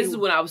 Yeah, so this is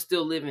when I was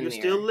still living there.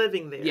 You're still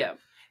living there. Yeah.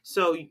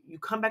 So you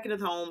come back into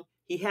the home.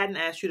 He hadn't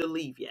asked you to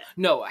leave yet.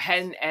 No, I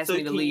hadn't asked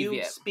me to leave yet. So can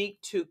you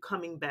speak to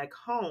coming back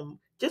home?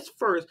 Just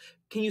first,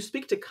 can you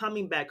speak to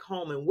coming back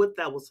home and what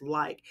that was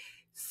like?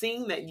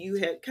 Seeing that you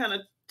had kind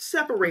of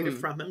separated Mhm.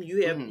 from him.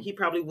 Mhm. He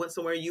probably went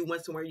somewhere, you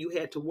went somewhere, you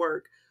had to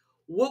work.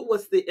 What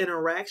was the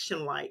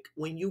interaction like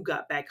when you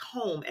got back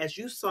home as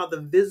you saw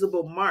the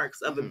visible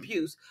marks of Mhm.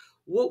 abuse?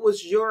 What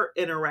was your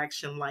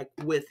interaction like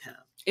with him?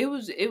 It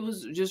was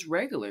just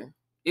regular.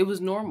 It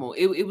was normal.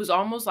 It was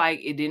almost like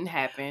it didn't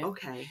happen.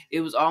 Okay. It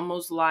was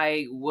almost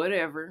like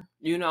whatever.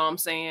 You know what I'm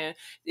saying?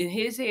 In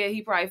his head,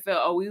 he probably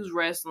felt, oh, he was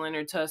wrestling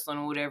or tussling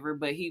or whatever,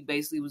 but he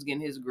basically was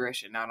getting his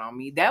aggression out on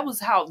me. That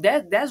was how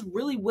that's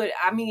really what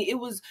I mean, it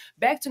was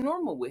back to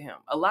normal with him.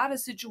 A lot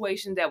of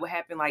situations that would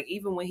happen, like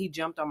even when he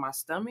jumped on my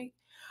stomach,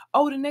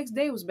 oh, the next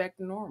day was back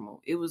to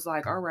normal. It was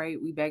like, all right,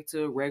 we back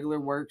to a regular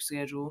work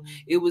schedule.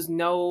 It was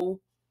no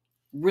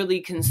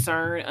really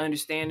concerned,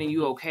 understanding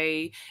you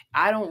okay.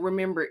 I don't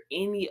remember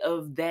any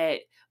of that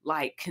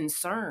like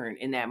concern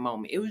in that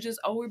moment. It was just,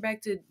 oh, we're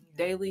back to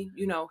daily,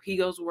 he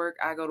goes to work,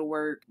 I go to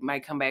work,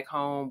 might come back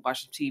home,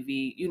 watch some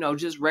TV,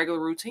 just regular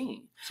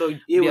routine. So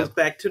it Yeah. was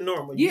back to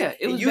normal. Yeah, it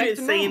And was you back didn't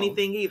to say normal.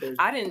 anything either.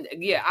 I didn't,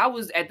 I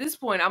was at this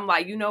point, I'm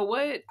like, you know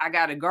what? I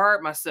got to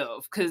guard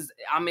myself because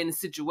I'm in a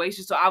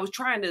situation. So I was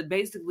trying to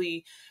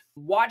basically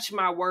watch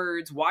my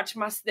words, watch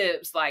my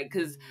steps, like,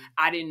 because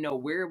I didn't know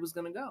where it was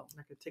going to go.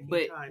 Like a ticking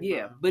But time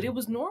yeah, bomb. but it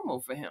was normal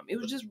for him. It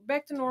was just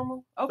back to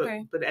normal.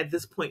 Okay. But at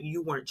this point,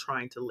 you weren't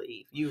trying to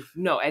leave.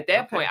 No, at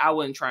that Okay. point, I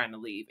wasn't trying to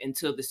leave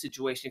until the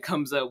situation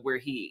comes up where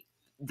he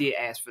did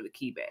ask for the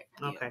key back.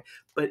 Yeah. Okay.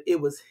 But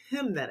it was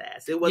him that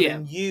asked. It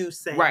wasn't you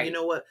saying, Right. you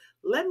know what,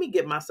 let me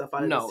get myself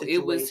out of this situation.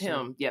 No, it was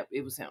him. Yep,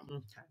 it was him.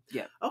 Okay.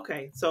 Yeah.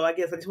 Okay. So I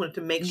guess I just wanted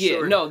to make Yeah,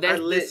 sure no, that's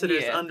our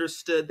listeners yeah.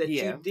 understood that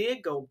Yeah. you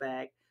did go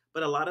back.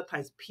 But a lot of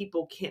times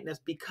people can't, that's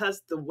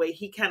because the way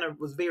he kind of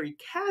was very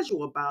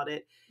casual about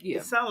it, Yeah.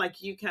 it sounded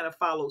like you kind of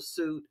follow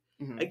suit.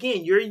 Mhm.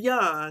 Again, you're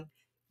young,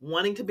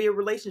 wanting to be a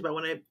relationship. I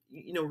want to,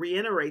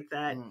 reiterate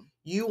that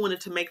you wanted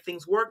to make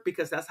things work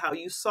because that's how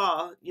you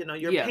saw,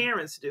 your Yeah.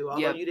 parents do,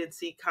 although Yep. you didn't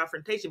see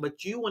confrontation,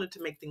 but you wanted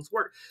to make things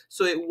work.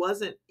 So it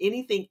wasn't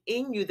anything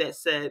in you that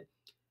said,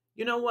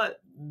 you know what,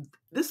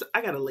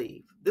 I got to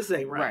leave. This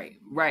ain't right.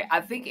 Right.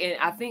 I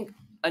think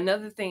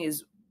another thing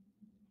is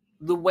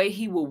the way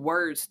he would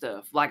word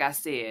stuff. Like I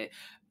said,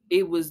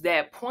 it was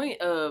that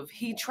point of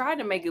he tried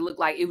to make it look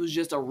like it was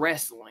just a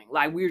wrestling,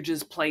 like we were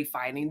just play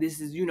fighting. This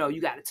is, you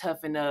got to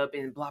toughen up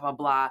and blah, blah,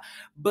 blah.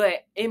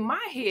 But in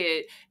my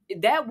head,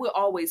 that would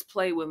always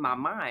play with my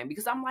mind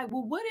because I'm like,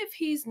 well, what if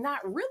he's not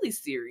really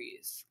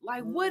serious?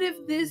 Like, what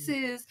if this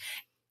is...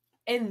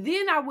 And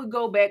then I would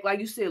go back,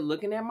 like you said,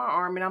 looking at my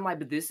arm, and I'm like,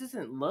 but this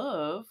isn't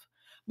love.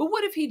 But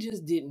what if he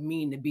just didn't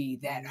mean to be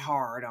that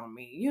hard on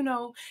me?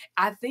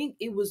 I think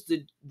it was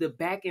the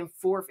back and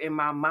forth in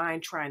my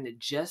mind trying to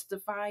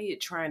justify it,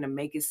 trying to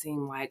make it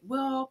seem like,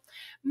 well,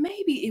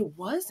 maybe it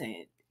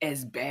wasn't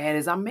as bad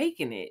as I'm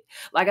making it.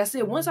 Like I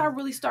said, once I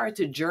really started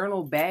to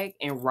journal back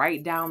and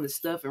write down the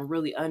stuff and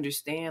really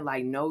understand,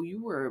 like, no,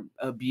 you were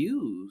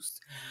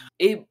abused,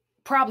 it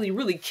probably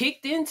really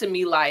kicked into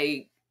me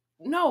like,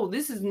 no,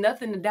 this is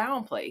nothing to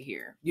downplay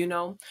here,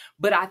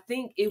 But I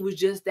think it was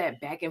just that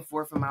back and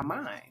forth in my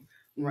mind.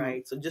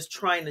 Right. So just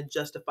trying to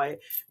justify it.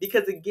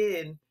 Because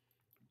again,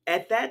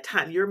 at that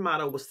time, your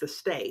motto was to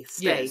stay.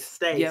 So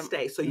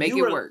make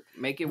it work.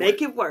 Make it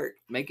work.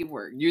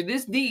 You're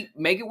this deep.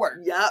 Make it work.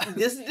 Yeah,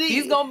 this deep.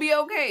 He's gonna be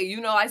okay.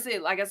 I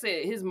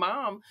said, his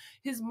mom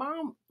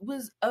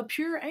was a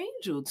pure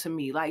angel to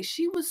me. Like,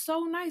 she was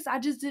so nice. I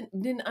just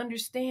didn't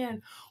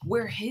understand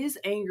where his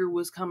anger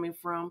was coming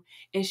from,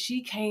 and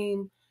she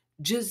came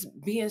just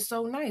being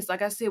so nice.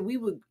 Like I said, we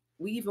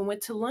even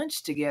went to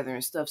lunch together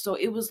and stuff. So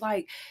it was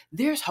like,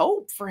 there's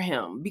hope for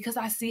him because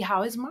I see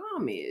how his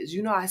mom is.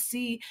 I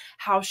see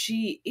how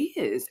she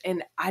is.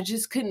 And I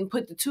just couldn't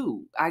put the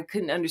two. I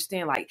couldn't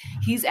understand, like,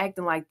 he's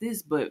acting like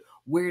this, but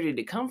where did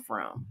it come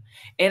from?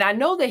 And I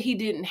know that he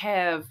didn't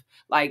have,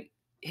 like,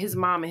 his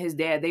mom and his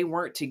dad, they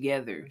weren't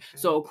together. Okay.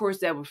 So of course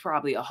that was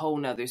probably a whole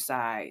nother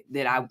side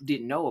that I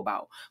didn't know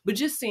about. But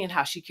just seeing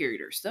how she carried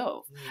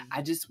herself,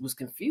 I just was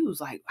confused.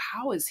 Like,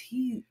 how is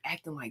he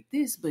acting like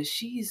this? But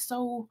she's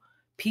so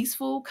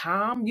peaceful,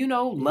 calm,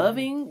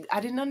 loving.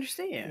 I didn't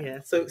understand. Yeah.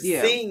 So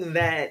seeing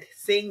that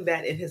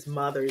in his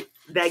mother,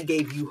 that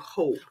gave you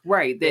hope.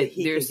 Right. That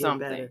he there's could get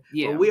something. Better.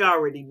 Yeah. But we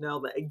already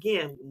know that,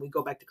 again, when we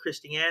go back to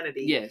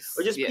Christianity, yes,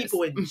 or just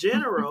people in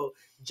general,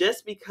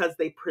 just because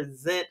they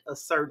present a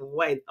certain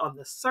way on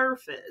the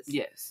surface,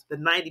 yes, the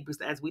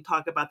 90%, as we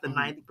talk about the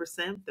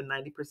 90%, the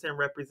 90%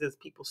 represents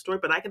people's story.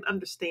 But I can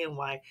understand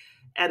why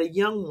at a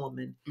young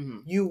woman,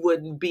 you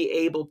wouldn't be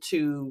able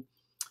to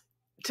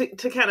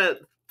kind of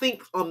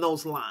think on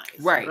those lines.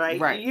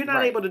 Right. You're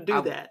not able to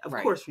do that. Of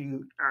course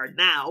you are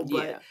now,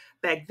 but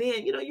back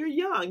then, you're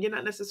young. You're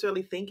not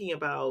necessarily thinking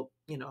about,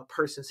 a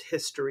person's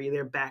history,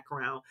 their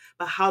background,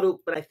 but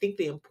but I think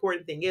the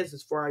important thing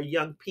is for our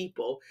young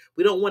people,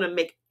 we don't want to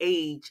make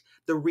age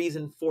the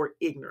reason for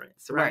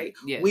ignorance, right?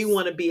 Yes. We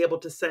want to be able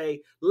to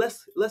say,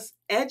 let's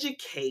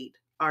educate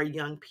our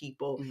young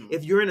people.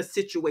 If you're in a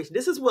situation,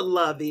 this is what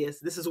love is,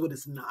 this is what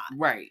it's not.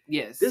 Right.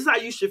 Yes. This is how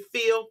you should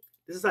feel.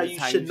 This is how you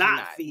should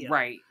not feel.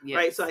 Right. Yes.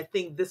 Right. So I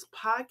think this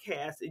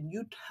podcast and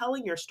you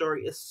telling your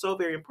story is so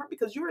very important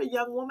because you were a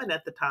young woman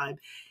at the time,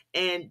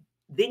 and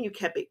then you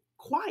kept it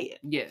quiet.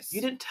 Yes.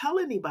 You didn't tell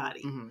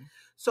anybody. Mm-hmm.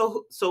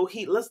 So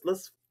let's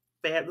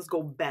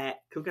go back.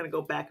 We're gonna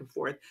go back and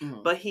forth.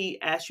 Mm-hmm. But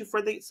he asked you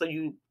for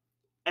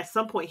at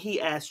some point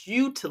he asked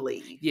you to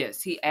leave.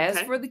 Yes, he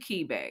asked for the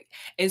key back.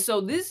 And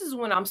so this is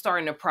when I'm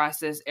starting to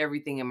process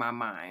everything in my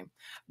mind,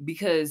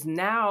 because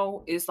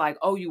now it's like,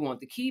 oh, you want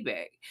the key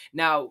back.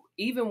 Now,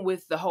 even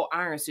with the whole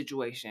iron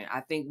situation, I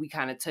think we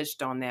kind of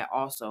touched on that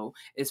also,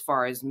 as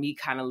far as me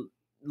kind of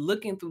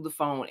looking through the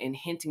phone and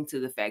hinting to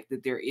the fact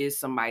that there is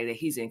somebody that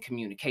he's in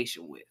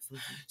communication with. Mm-hmm.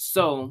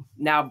 So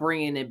now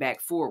bringing it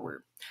back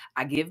forward,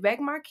 I give back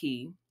my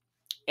key,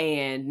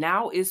 and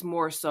now it's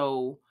more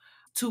so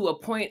to a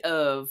point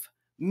of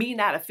me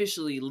not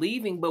officially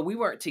leaving, but we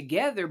weren't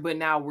together, but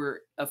now we're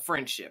a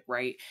friendship,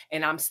 right?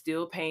 And I'm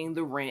still paying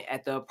the rent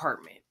at the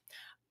apartment.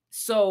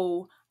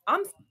 So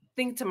I'm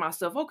thinking to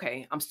myself,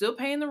 okay, I'm still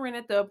paying the rent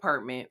at the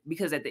apartment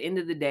because at the end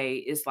of the day,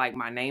 it's like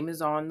my name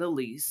is on the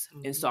lease.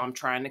 Mm-hmm. And so I'm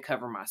trying to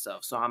cover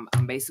myself. So I'm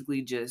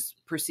basically just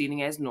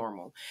proceeding as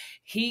normal.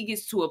 He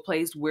gets to a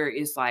place where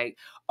it's like,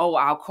 oh,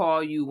 I'll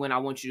call you when I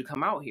want you to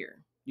come out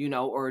here,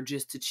 or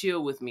just to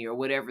chill with me or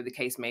whatever the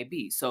case may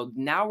be. So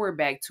now we're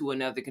back to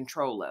another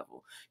control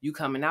level. You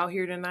coming out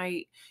here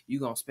tonight? You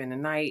gonna spend the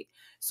night?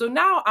 So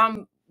now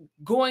I'm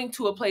going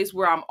to a place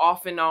where I'm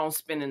off and on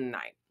spending the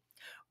night.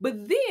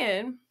 But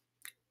then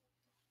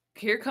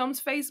here comes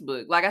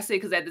Facebook. Like I said,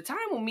 because at the time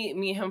when me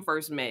and him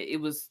first met,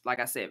 it was, like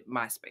I said,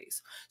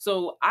 MySpace.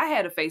 So I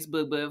had a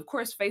Facebook, but of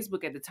course,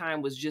 Facebook at the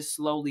time was just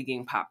slowly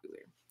getting popular.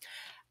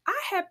 I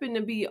happened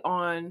to be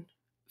on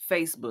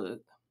Facebook,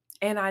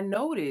 and I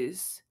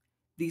noticed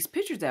these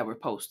pictures that were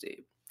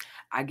posted.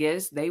 I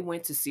guess they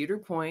went to Cedar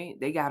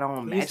Point. They got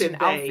on matching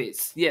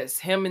outfits. Yes,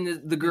 him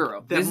and the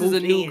girl. This is a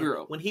new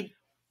girl. When he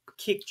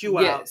kicked you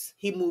out,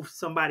 he moved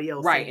somebody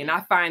else in. And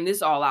I find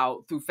this all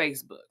out through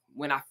Facebook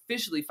when I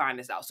officially find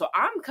this out. So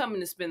I'm coming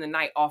to spend the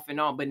night off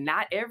and on, but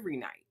not every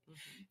night.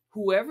 Mm-hmm.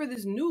 Whoever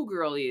this new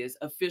girl is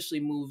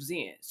officially moves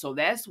in. So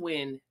that's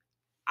when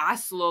I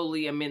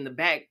slowly am in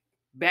the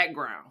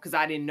background because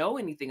I didn't know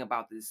anything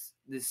about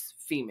this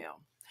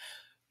female.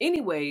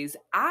 Anyways,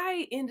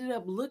 I ended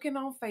up looking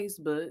on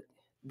Facebook.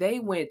 They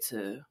went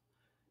to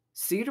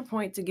Cedar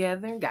Point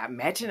together, got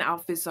matching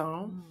outfits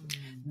on,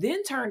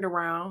 then turned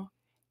around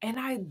and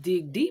I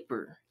dig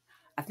deeper.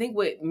 I think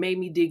what made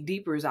me dig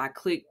deeper is I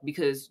clicked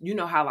because you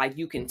know how like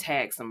you can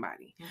tag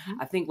somebody.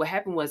 Mm-hmm. I think what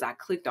happened was I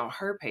clicked on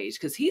her page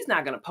because he's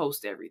not going to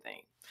post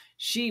everything.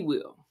 She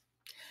will.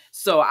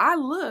 So I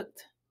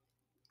looked.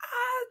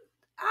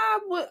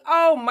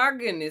 Oh my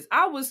goodness.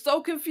 I was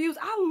so confused.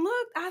 I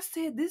looked, I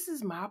said, this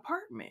is my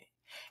apartment.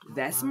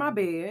 That's my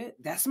bed.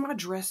 That's my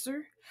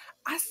dresser.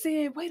 I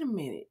said, wait a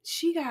minute.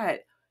 She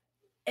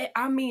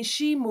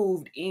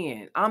moved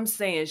in. I'm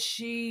saying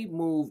she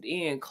moved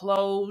in.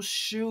 Clothes,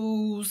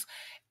 shoes,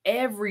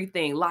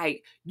 everything.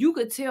 Like you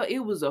could tell it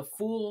was a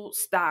full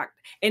stock.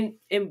 And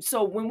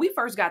so when we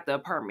first got the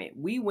apartment,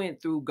 we went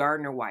through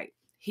Gardner White.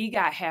 He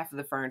got half of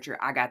the furniture.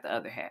 I got the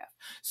other half.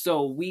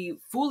 So we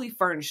fully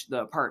furnished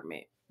the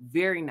apartment.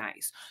 Very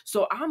nice.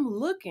 So I'm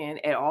looking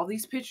at all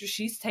these pictures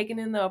she's taken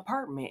in the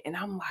apartment and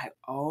I'm like,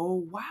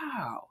 oh,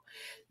 wow.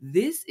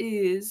 This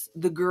is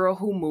the girl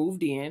who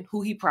moved in,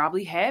 who he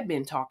probably had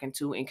been talking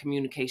to in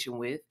communication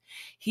with.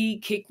 He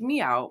kicked me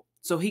out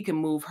so he can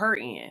move her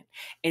in.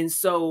 And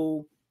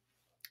so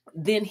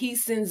then he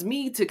sends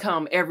me to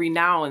come every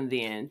now and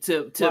then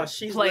to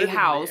play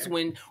house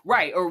when,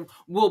 right. Or,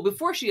 well,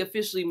 before she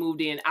officially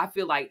moved in, I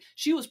feel like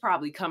she was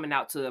probably coming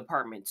out to the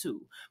apartment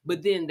too.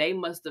 But then they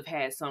must have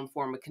had some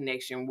form of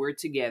connection. We're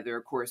together,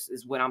 of course,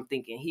 is what I'm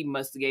thinking. He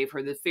must have gave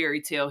her the fairy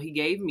tale he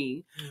gave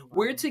me. Mm-hmm.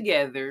 We're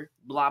together,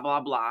 blah,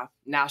 blah, blah.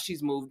 Now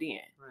she's moved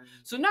in. Right.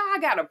 So now I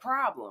got a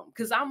problem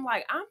because I'm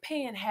like, I'm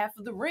paying half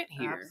of the rent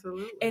here.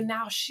 Absolutely. And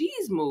now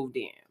she's moved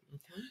in.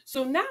 Mm-hmm.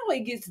 So now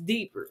it gets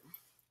deeper.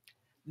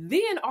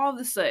 Then all of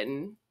a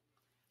sudden,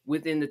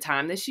 within the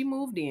time that she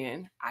moved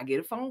in, I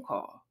get a phone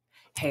call.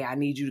 Hey, I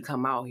need you to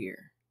come out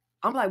here.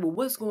 I'm like, well,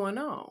 what's going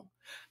on?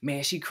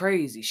 Man, she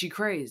crazy. She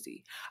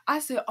crazy. I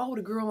said, oh,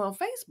 the girl on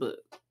Facebook.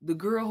 The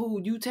girl who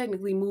you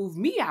technically moved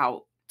me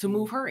out to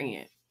move her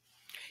in.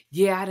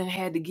 Yeah, I done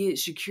had to get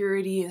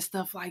security and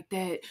stuff like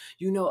that,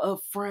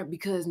 up front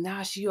because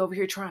now she over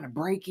here trying to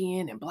break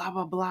in and blah,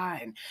 blah, blah,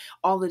 and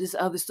all of this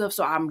other stuff.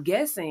 So I'm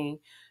guessing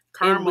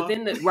karma.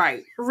 Within the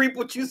right. Reap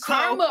what you sow.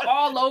 Karma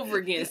all over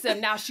again.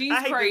 Except now she's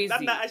crazy.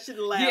 I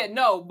shouldn't laugh. Yeah,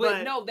 no,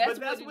 but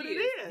that's what it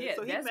is. Yeah,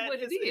 so that's what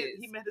it is.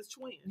 He met his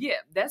twin. Yeah,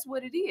 that's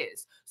what it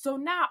is. So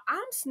now I'm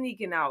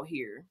sneaking out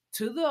here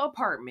to the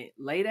apartment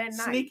late at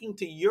night. Sneaking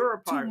to your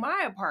apartment. To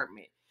my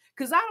apartment.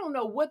 Because I don't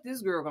know what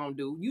this girl gonna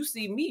do. You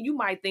see me, you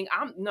might think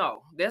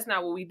no, that's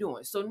not what we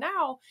doing. So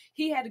now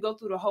he had to go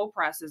through the whole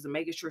process of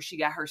making sure she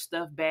got her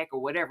stuff back or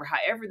whatever,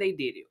 however they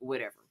did it,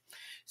 whatever.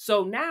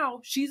 So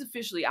now she's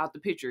officially out the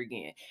picture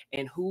again.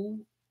 And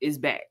who is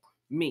back?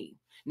 Me.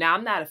 Now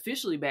I'm not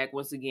officially back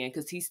once again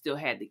because he still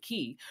had the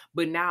key,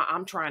 but now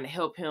I'm trying to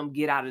help him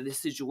get out of this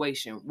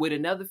situation with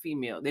another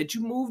female that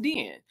you moved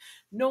in,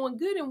 knowing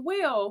good and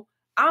well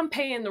I'm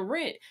paying the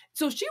rent.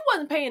 So she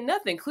wasn't paying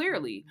nothing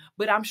clearly,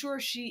 but I'm sure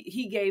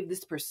he gave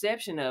this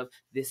perception of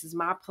this is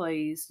my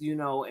place,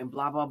 and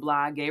blah blah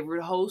blah. Gave her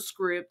the whole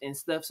script and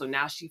stuff. So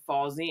now she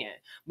falls in.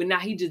 But now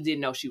he just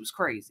didn't know she was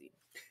crazy.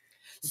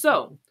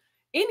 So,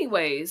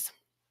 anyways,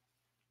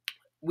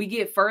 we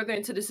get further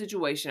into the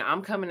situation.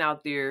 I'm coming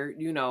out there,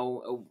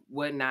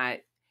 whatnot,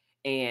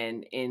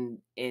 and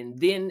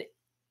then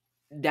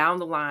down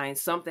the line,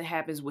 something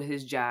happens with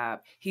his job.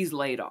 He's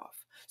laid off.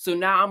 So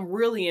now I'm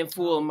really in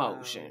full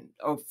motion.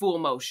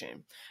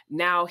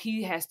 Now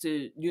he has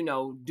to,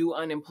 do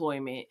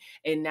unemployment.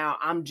 And now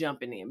I'm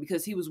jumping in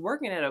because he was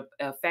working at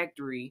a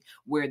factory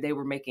where they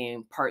were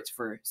making parts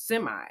for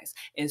semis.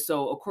 And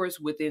so, of course,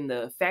 within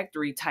the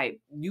factory type,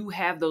 you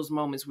have those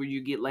moments where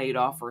you get laid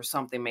off or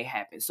something may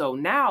happen. So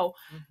now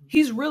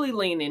he's really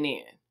leaning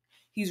in.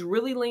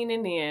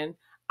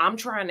 I'm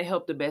trying to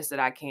help the best that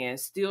I can,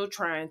 still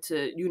trying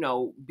to,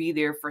 be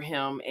there for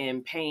him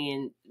and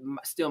paying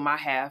still my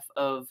half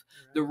of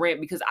the rent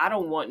because I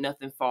don't want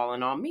nothing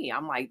falling on me.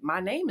 I'm like, my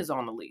name is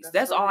on the lease.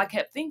 That's all I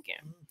kept thinking.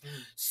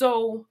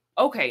 So,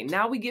 okay,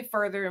 now we get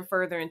further and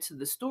further into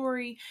the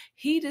story.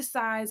 He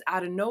decides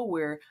out of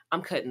nowhere,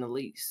 I'm cutting the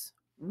lease.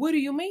 What do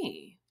you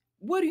mean?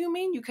 What do you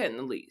mean you cutting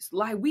the lease?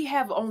 Like, we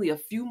have only a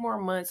few more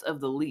months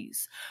of the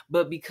lease.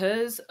 But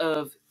because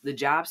of the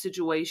job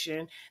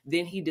situation,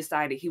 then he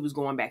decided he was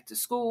going back to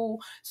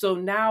school. So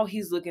now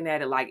he's looking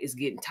at it like it's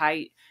getting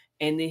tight.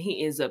 And then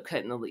he ends up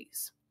cutting the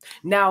lease.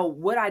 Now,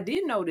 what I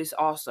did notice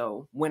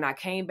also when I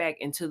came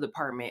back into the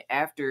apartment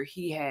after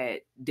he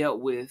had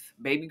dealt with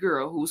baby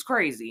girl who was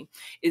crazy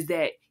is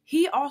that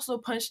he also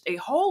punched a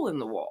hole in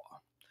the wall.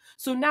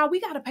 So now we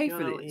got to pay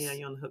for this. Yeah,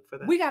 you're on the hook for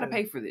that. We got to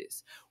pay for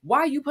this.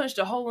 Why you punched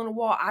a hole in the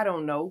wall, I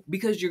don't know.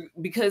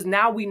 Because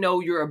now we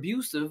know you're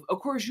abusive. Of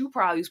course, you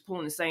probably was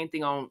pulling the same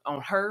thing on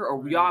her,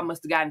 or y'all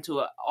must have gotten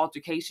into an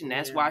altercation.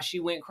 That's why she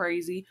went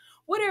crazy.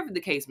 Whatever the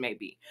case may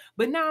be.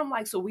 But now I'm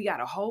like, so we got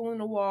a hole in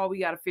the wall. We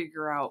got to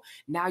figure out,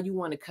 now you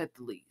want to cut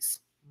the lease.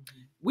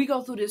 We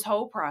go through this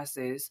whole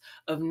process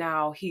of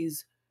now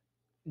he's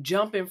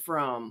jumping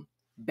from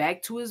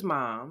back to his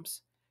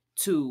mom's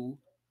to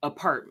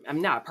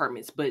not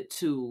apartments, but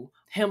to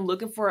him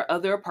looking for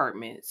other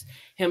apartments,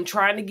 him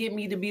trying to get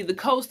me to be the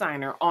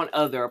co-signer on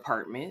other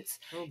apartments.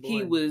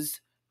 He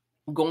was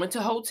going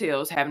to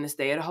hotels, having to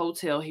stay at a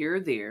hotel here or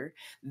there.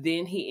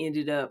 Then he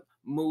ended up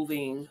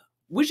moving,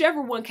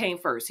 whichever one came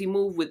first. He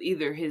moved with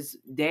either his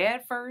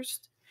dad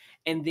first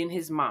and then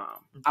his mom,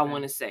 I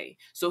want to say.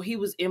 So he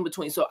was in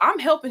between. So I'm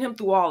helping him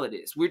through all of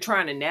this. We're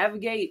trying to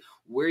navigate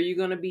where you're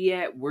going to be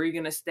at, where you're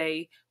going to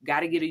stay. Got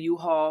to get a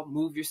U-Haul,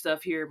 move your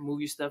stuff here, move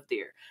your stuff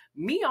there.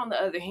 Me, on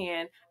the other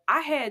hand, I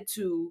had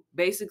to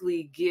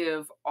basically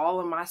give all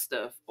of my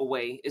stuff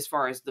away as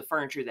far as the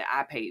furniture that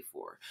I paid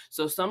for.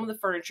 So some of the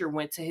furniture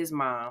went to his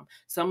mom.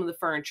 Some of the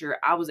furniture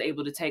I was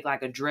able to take,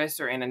 like a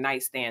dresser and a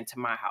nightstand, to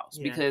my house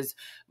because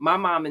my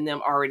mom and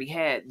them already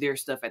had their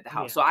stuff at the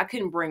house. So I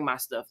couldn't bring my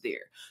stuff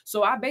there.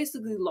 So I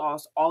basically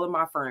lost all of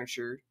my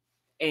furniture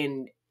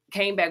and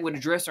came back with a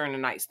dresser and a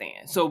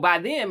nightstand. So by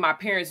then my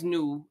parents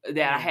knew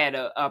that I had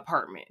an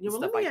apartment. Well,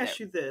 let me ask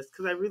you this,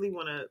 because I really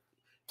want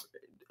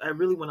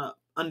to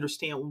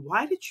understand,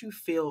 why did you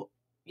feel,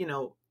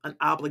 an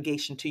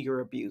obligation to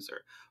your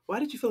abuser? Why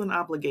did you feel an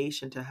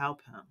obligation to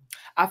help him?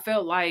 I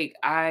felt like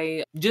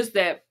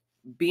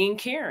being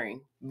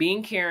caring,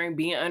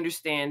 being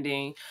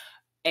understanding.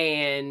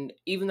 And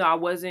even though I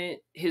wasn't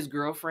his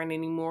girlfriend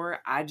anymore,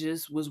 I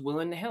just was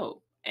willing to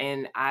help.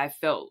 And I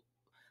felt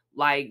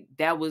like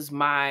that was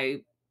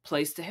my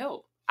place to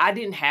help. I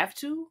didn't have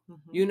to,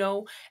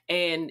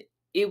 and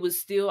it was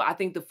still, I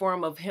think, the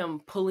form of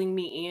him pulling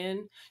me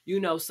in.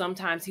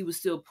 Sometimes he would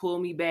still pull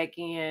me back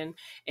in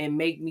and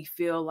make me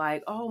feel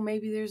like, oh,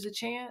 maybe there's a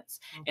chance.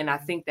 And I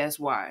think that's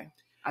why.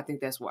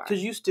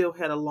 Because you still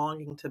had a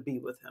longing to be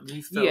with him.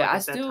 You felt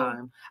at that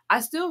time.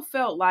 I still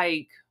felt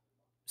like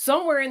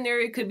somewhere in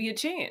there it could be a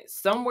chance.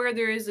 Somewhere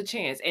there is a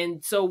chance.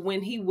 And so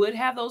when he would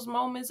have those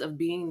moments of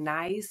being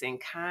nice and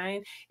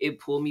kind, it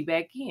pulled me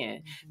back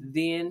in.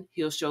 Then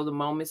he'll show the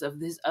moments of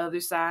this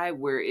other side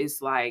where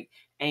it's like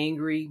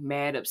angry,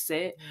 mad,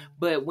 upset.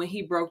 But when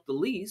he broke the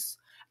lease,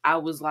 I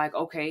was like,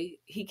 okay,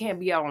 he can't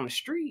be out on the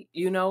street,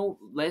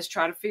 let's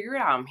try to figure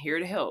it out. I'm here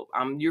to help.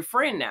 I'm your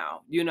friend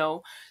now,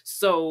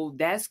 So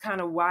that's kind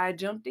of why I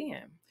jumped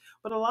in.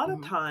 But a lot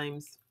of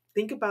times,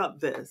 think about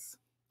this.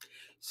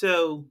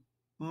 So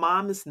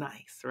mom is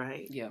nice,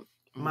 right? Yep.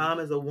 Mom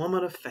is a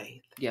woman of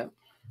faith. Yep.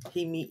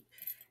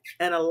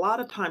 And a lot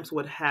of times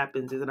what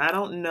happens is, and I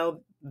don't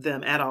know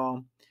them at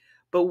all,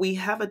 but we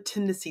have a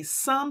tendency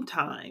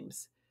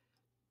sometimes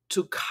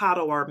to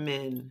coddle our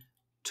men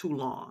too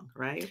long,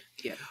 right?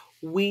 Yeah.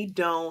 We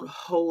don't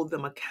hold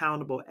them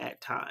accountable at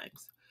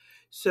times.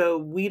 So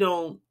we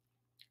don't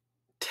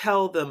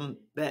tell them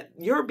that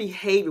your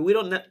behavior, we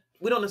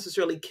don't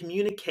necessarily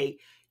communicate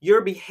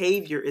your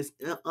behavior is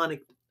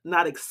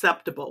not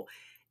acceptable.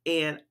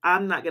 and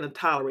I'm not going to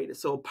tolerate it.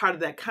 So part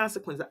of that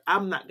consequence,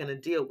 I'm not going to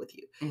deal with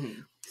you.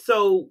 Mm-hmm.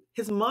 So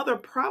his mother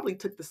probably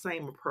took the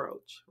same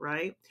approach,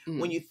 right? Mm-hmm.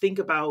 When you think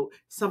about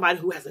somebody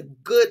who has a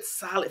good,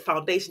 solid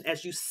foundation,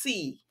 as you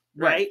see,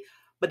 right?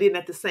 But then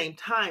at the same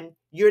time,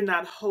 you're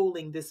not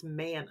holding this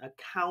man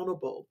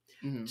accountable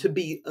Mm-hmm. to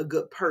be a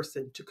good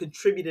person, to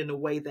contribute in a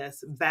way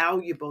that's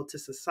valuable to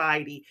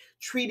society,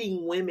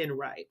 treating women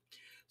right.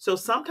 So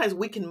sometimes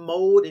we can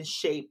mold and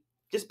shape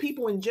just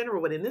people in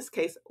general, but in this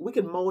case, we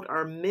can mold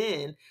our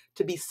men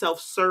to be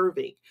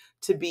self-serving,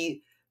 to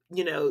be,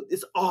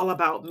 it's all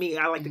about me.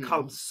 I like to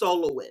call them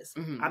soloists.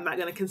 Mm-hmm. I'm not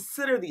going to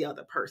consider the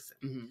other person.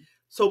 Mm-hmm.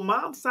 So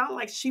mom sounded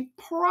like she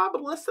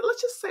probably, let's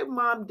just say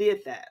mom did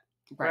that,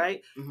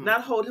 right? Mm-hmm.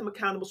 Not hold him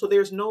accountable. So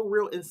there's no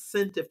real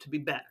incentive to be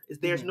better.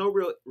 There's Mm-hmm. no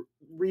real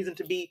reason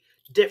to be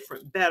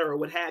different, better, or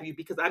what have you,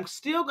 because I'm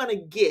still going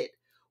to get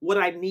what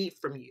I need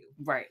from you.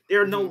 Right.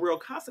 There are no real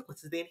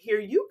consequences. Then here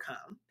you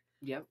come.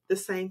 Yep. The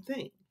same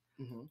thing.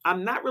 Mm-hmm.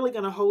 I'm not really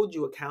going to hold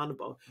you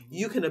accountable. Mm-hmm.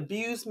 You can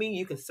abuse me.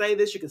 You can say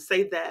this. You can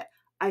say that.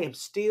 I am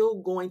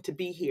still going to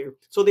be here.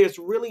 So there's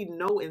really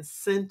no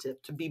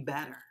incentive to be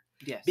better.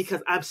 Yes.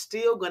 Because I'm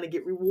still going to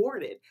get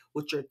rewarded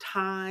with your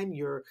time,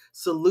 your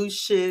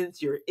solutions,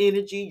 your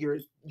energy, your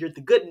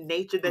the good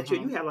nature that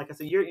you have. Like I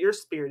said, your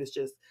spirit is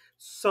just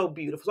so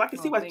beautiful. So I can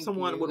see why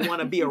someone would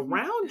want to be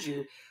around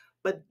you,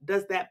 but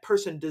does that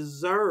person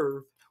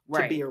deserve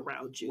to be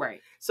around you? Right.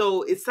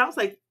 So it sounds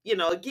like,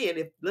 again,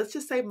 if let's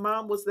just say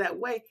mom was that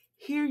way,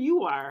 here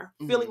you are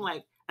feeling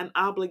like an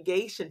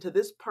obligation to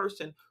this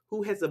person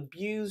who has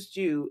abused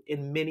you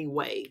in many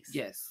ways.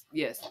 Yes.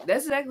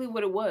 That's exactly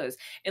what it was.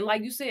 And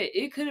like you said,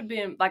 it could have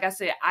been, like I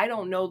said, I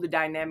don't know the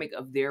dynamic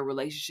of their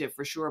relationship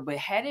for sure, but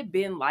had it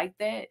been like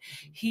that,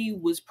 he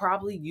was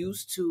probably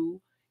used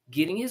to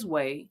getting his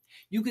way.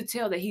 You could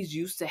tell that he's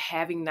used to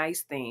having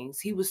nice things.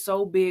 He was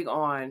so big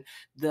on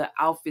the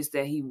outfits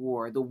that he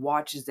wore, the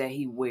watches that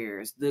he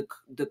wears, the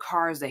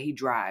cars that he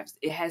drives.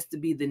 It has to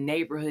be the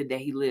neighborhood that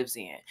he lives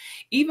in.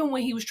 Even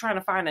when he was trying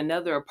to find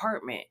another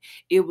apartment,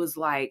 it was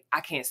like, I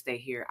can't stay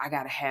here. I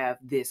got to have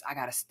this. I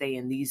got to stay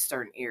in these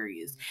certain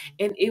areas.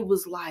 And it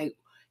was like,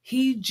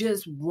 he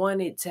just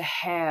wanted to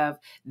have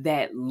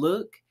that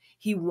look.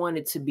 He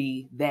wanted to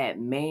be that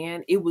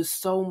man. It was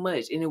so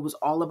much, and it was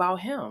all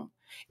about him.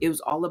 It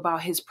was all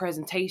about his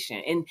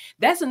presentation. And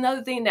that's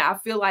another thing that I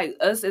feel like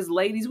us as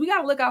ladies, we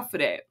got to look out for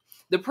that.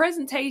 The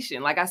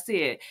presentation, like I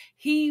said,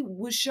 he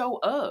would show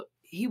up.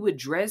 He would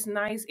dress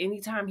nice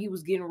anytime he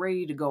was getting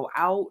ready to go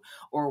out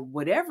or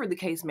whatever the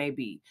case may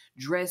be.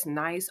 Dress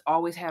nice,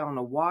 always had on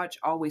a watch,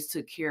 always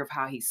took care of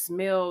how he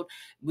smelled,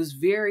 was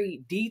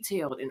very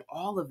detailed in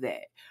all of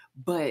that.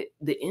 But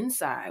the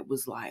inside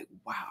was like,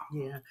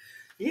 wow.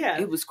 Yeah.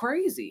 It was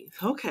crazy.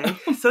 Okay.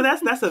 So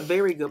that's a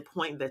very good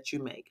point that you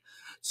make.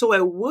 So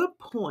at what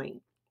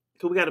point,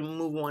 because we got to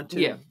move on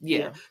to.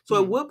 Yeah. So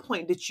at what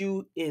point did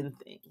you end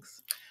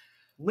things?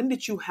 When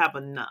did you have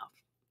enough?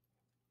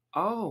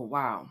 Oh,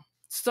 wow.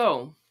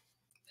 So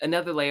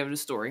another layer of the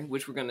story,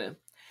 which we're going to.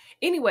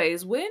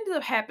 Anyways, what ended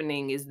up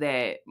happening is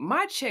that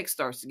my check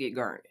starts to get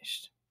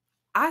garnished.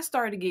 I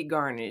started to get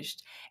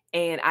garnished,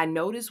 and I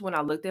noticed when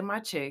I looked at my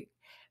check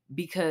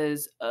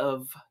because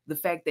of the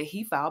fact that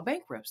he filed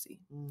bankruptcy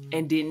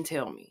and didn't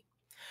tell me.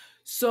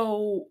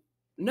 So,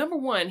 number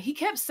one, he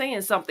kept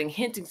saying something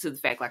hinting to the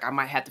fact like I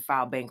might have to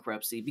file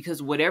bankruptcy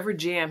because whatever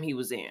jam he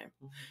was in,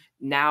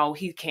 now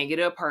he can't get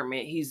an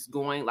apartment. He's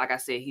going, like I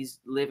said, he's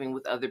living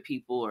with other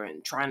people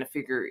and trying to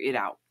figure it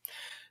out.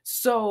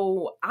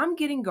 So I'm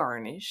getting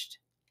garnished,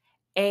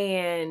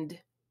 and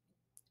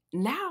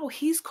now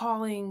he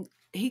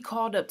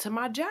called up to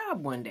my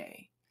job one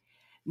day.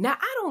 Now,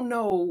 I don't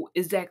know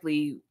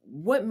exactly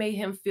what made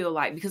him feel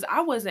like, because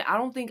I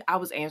don't think I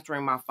was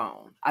answering my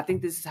phone. I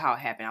think this is how it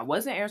happened. I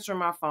wasn't answering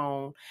my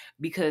phone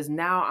because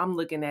now I'm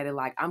looking at it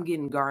like I'm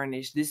getting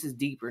garnished. This is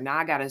deeper. Now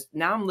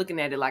I'm looking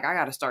at it like I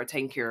got to start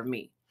taking care of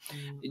me.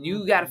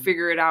 You got to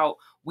figure it out.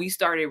 We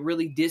started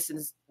really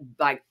distance,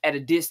 like at a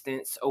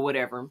distance or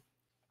whatever.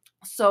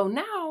 So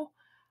now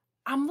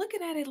I'm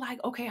looking at it like,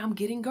 okay, I'm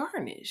getting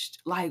garnished.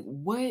 Like,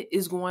 what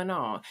is going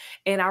on?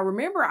 And I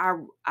remember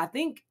I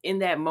think in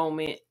that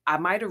moment, I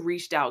might have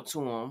reached out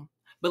to him.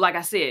 But like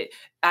I said,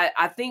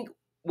 I think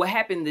what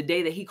happened the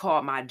day that he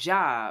called my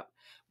job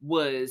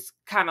was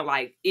kind of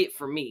like it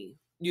for me.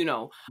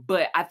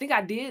 But I think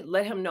I did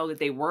let him know that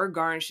they were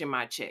garnishing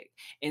my check.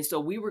 And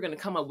so we were going to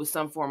come up with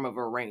some form of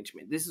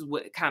arrangement. This is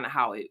what kind of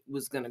how it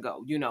was going to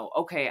go.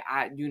 Okay,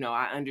 I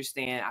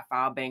understand. I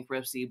filed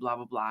bankruptcy, blah,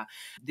 blah, blah.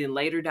 Then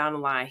later down the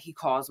line, he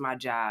calls my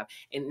job,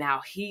 and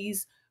now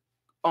he's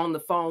on the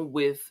phone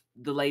with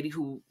the lady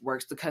who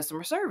works the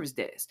customer service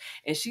desk.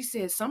 And she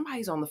said,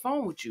 somebody's on the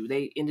phone with you.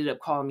 They ended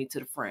up calling me to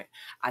the front.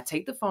 I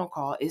take the phone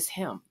call. It's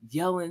him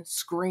yelling,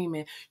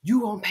 screaming,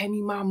 you gonna pay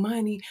me my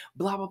money,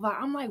 blah, blah, blah.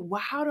 I'm like, well,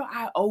 how do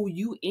I owe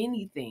you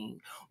anything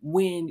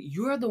when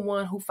you're the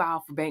one who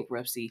filed for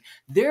bankruptcy?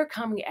 They're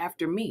coming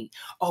after me.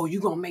 Oh,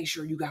 you gonna make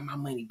sure you got my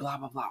money, blah,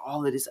 blah, blah,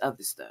 all of this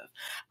other stuff.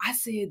 I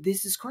said,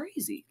 this is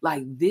crazy.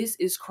 Like, this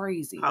is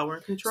crazy. Power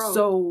and control.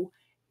 So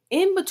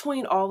In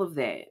between all of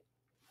that,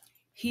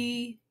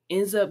 he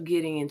ends up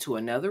getting into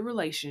another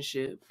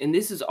relationship, and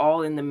this is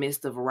all in the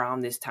midst of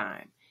around this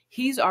time.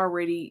 He's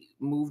already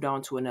moved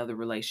on to another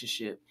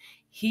relationship.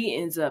 He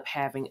ends up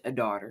having a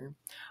daughter.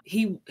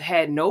 He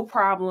had no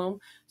problem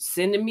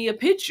sending me a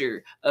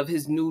picture of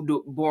his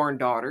born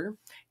daughter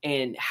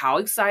and how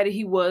excited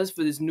he was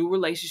for this new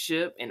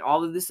relationship and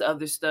all of this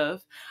other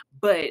stuff.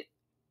 But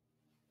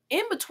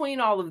in between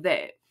all of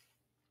that,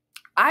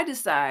 I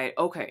decide,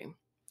 okay,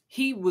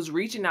 he was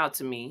reaching out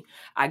to me.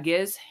 I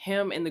guess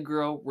him and the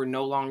girl were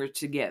no longer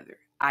together.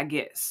 I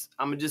guess.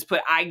 I'm going to just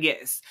put I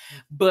guess.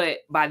 But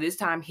by this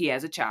time he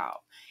has a child.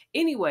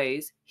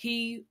 Anyways,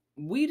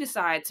 we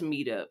decided to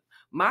meet up.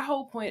 My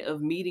whole point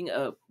of meeting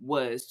up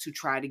was to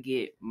try to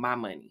get my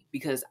money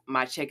because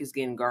my check is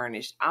getting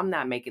garnished. I'm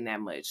not making that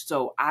much.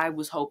 So I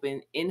was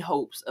hoping in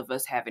hopes of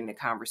us having a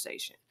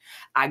conversation.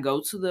 I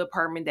go to the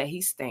apartment that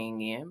he's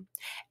staying in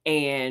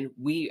and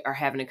we are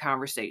having a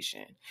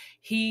conversation.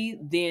 He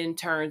then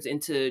turns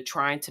into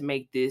trying to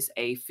make this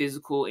a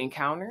physical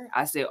encounter.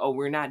 I said, "Oh,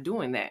 we're not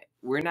doing that.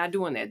 We're not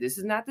doing that. This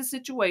is not the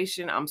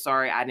situation. I'm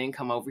sorry. I didn't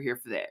come over here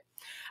for that."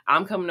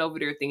 I'm coming over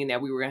there thinking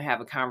that we were going to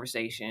have a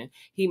conversation.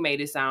 He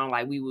made it sound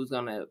like we was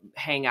going to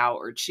hang out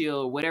or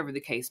chill, whatever the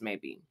case may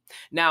be.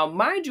 Now,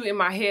 mind you, in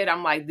my head,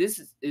 I'm like,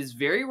 this is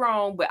very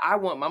wrong, but I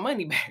want my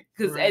money back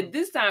because at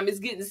this time it's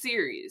getting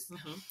serious.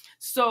 Mm-hmm.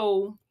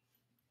 So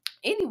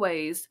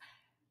anyways,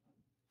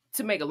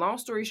 to make a long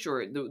story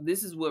short,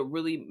 this is what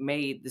really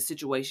made the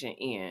situation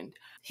end.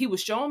 He was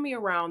showing me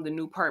around the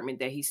new apartment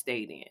that he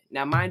stayed in.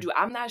 Now, mind you,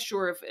 I'm not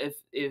sure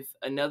if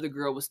another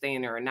girl was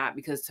staying there or not,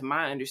 because to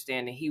my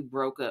understanding, he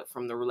broke up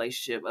from the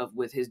relationship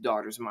with his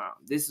daughter's mom.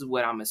 This is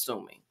what I'm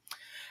assuming.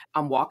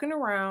 I'm walking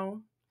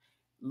around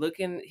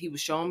looking. He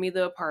was showing me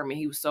the apartment.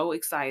 He was so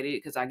excited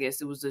because I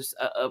guess it was just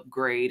an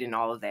upgrade and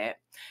all of that.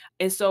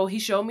 And so he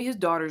showed me his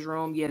daughter's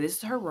room. Yeah, this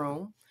is her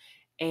room.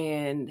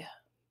 And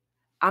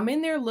I'm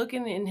in there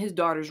looking in his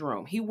daughter's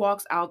room. He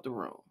walks out the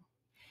room.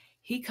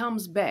 He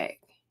comes back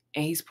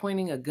and he's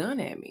pointing a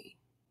gun at me.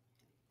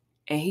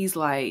 And he's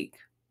like,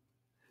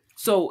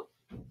 so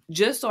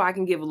just so I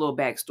can give a little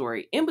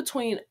backstory, in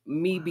between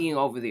me being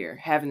over there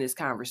having this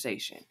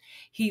conversation,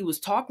 he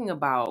was talking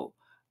about,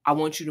 I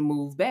want you to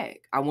move back.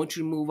 I want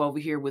you to move over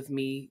here with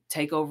me,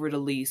 take over the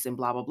lease and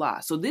blah, blah,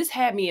 blah. So this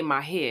had me in my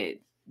head,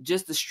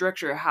 just the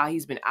structure of how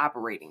he's been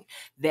operating,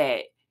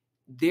 that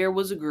there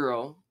was a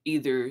girl,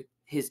 either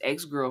his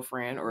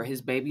ex-girlfriend or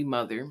his baby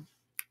mother,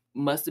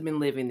 must have been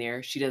living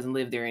there. She doesn't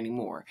live there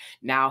anymore.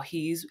 Now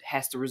he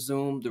has to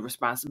resume the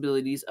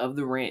responsibilities of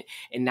the rent,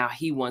 and now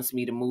he wants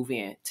me to move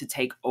in to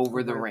take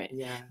over the rent.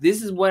 Yeah.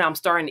 This is what I'm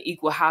starting to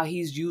equal how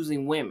he's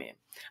using women.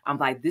 I'm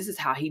like, this is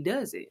how he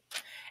does it.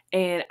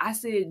 And I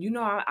said,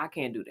 I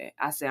can't do that.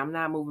 I said, I'm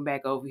not moving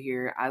back over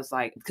here. I was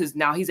like, because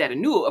now he's at a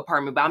new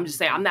apartment, but I'm just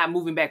saying, I'm not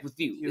moving back with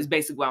you, is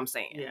basically what I'm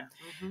saying. Yeah.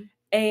 Mm-hmm.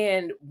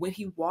 And when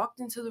he walked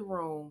into the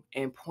room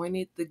and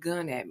pointed the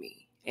gun at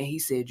me, and he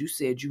said, you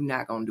said you're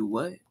not going to do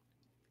what?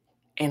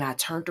 And I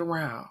turned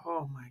around.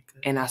 Oh my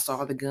goodness. And I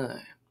saw the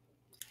gun.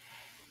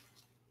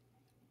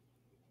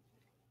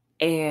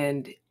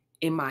 And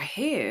in my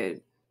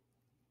head,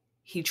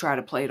 he tried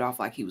to play it off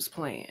like he was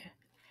playing.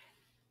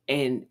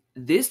 And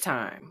this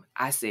time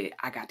I said,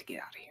 I got to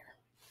get out of here.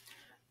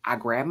 I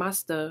grabbed my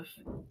stuff.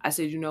 I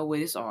said, you know what?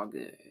 It's all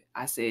good.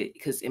 I said,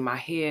 because in my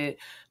head,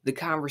 the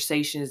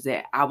conversations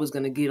that I was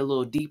going to get a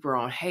little deeper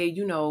on, hey,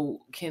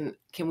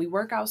 can we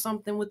work out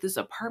something with this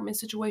apartment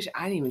situation?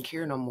 I didn't even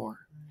care no more.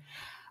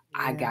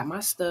 Yeah. I got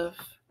my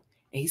stuff.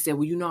 And he said,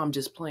 well, I'm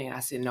just playing.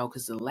 I said, no,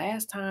 because the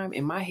last time,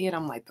 in my head,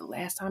 I'm like, the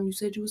last time you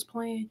said you was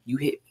playing, you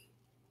hit me.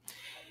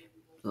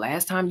 The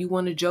last time you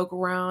want to joke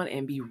around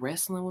and be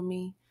wrestling with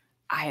me,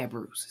 I had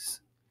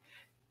bruises.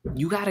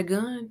 You got a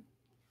gun?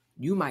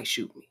 You might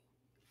shoot me.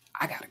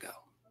 I got to go.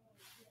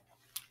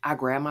 I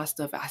grabbed my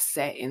stuff. I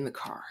sat in the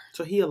car.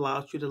 So he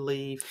allowed you to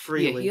leave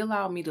freely? Yeah, he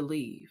allowed me to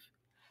leave.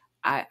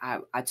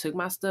 I took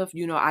my stuff.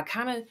 I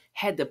kind of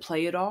had to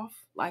play it off.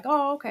 Like,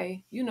 oh,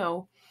 okay.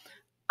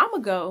 I'm going to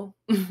go.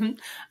 I'm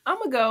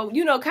going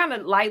to go, kind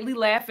of lightly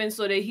laughing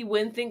so that he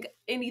wouldn't think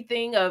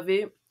anything of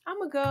it. I'm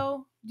going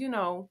to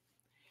go,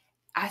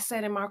 I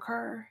sat in my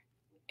car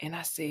and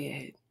I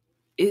said,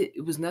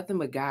 it was nothing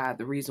but God,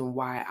 the reason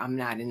why I'm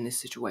not in this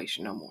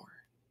situation no more.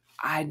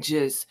 I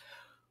just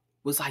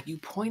was like, you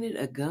pointed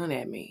a gun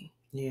at me.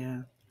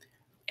 Yeah.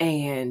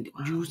 And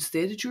you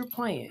said that you were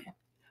playing,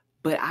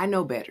 but I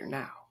know better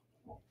now.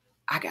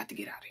 I got to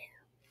get out of here.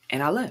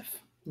 And I left.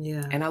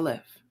 Yeah. And I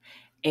left.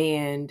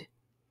 And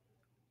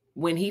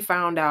when he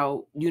found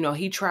out,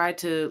 he tried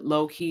to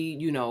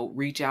low-key,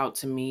 reach out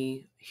to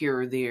me here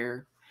or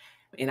there,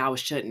 and I was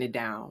shutting it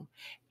down.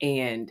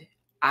 And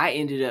I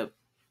ended up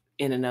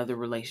in another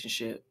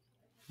relationship.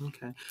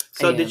 Okay.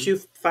 So did you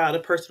file a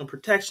personal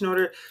protection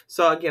order?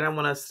 So again, I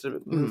want us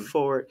to move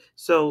forward.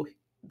 So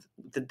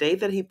the day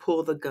that he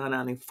pulled the gun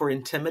on him for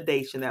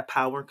intimidation, that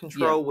power and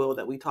control will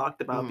that we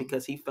talked about,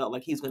 because he felt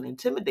like he's going to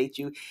intimidate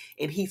you,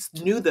 and he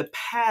knew the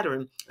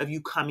pattern of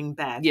you coming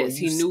back. Yes,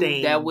 he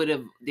knew that would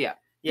have, yeah.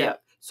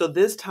 So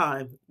this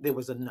time there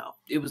was a no.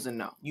 It was a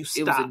no. You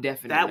It was a stopped.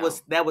 definite That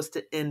no. was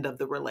the end of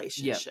the Yep,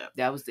 relationship.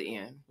 that was the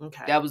end.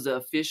 Okay. That was the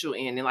official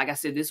end. And like I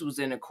said, this was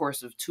in a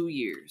course of 2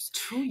 years.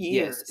 2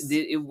 years.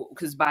 Yes,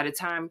 because by the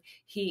time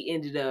he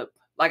ended up,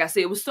 like I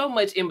said, it was so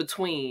much in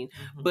between.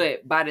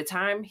 But by the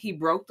time he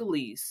broke the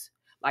lease,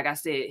 like I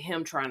said,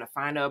 him trying to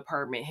find an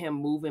apartment, him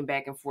moving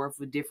back and forth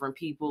with different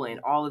people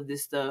and all of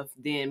this stuff,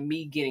 then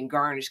me getting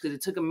garnished, because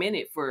it took a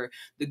minute for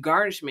the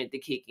garnishment to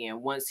kick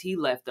in once he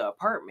left the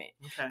apartment,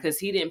 because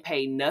he didn't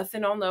pay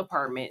nothing on the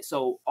apartment.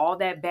 So all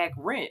that back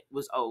rent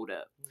was owed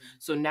up.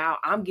 So now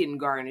I'm getting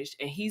garnished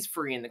and he's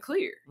free in the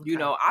clear. You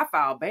know, I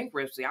filed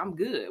bankruptcy. I'm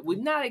good. Well,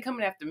 now they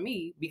coming after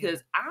me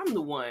because I'm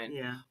the one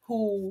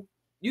who,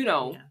 you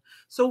know.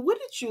 So what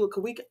did you,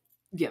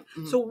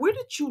 Mm-hmm. So where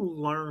did you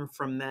learn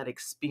from that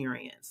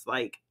experience?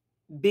 Like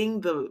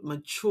being the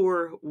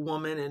mature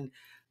woman and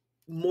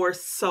more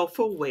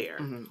self-aware.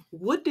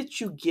 What did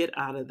you get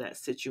out of that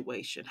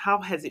situation? How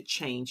has it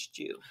changed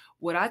you?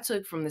 What I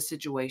took from the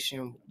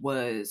situation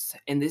was,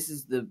 and this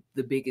is the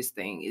biggest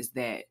thing, is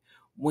that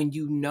when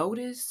you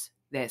notice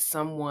that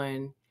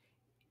someone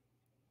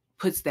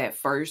puts that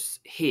first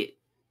hit,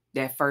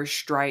 that first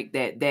strike,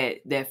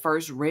 that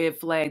first red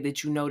flag,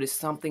 that you notice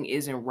something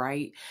isn't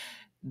right,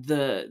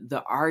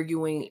 the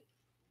arguing,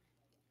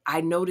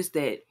 I noticed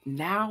that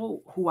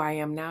now who I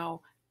am now,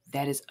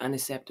 that is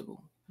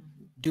unacceptable.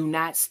 Do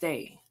not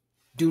stay.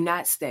 Do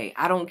not stay.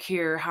 I don't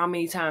care how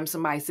many times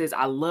somebody says,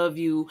 I love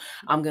you,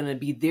 I'm going to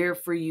be there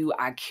for you,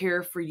 I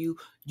care for you.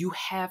 You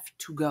have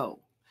to go.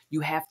 You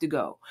have to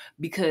go.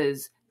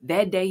 Because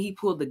that day he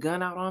pulled the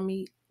gun out on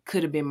me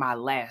could have been my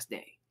last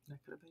day. That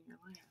could have been your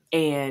last.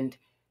 And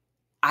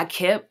I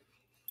kept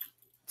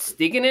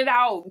sticking it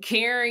out,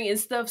 caring and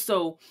stuff.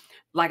 So,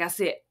 like I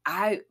said,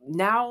 I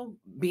now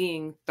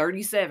being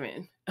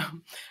 37,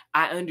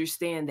 I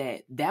understand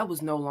that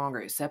was no longer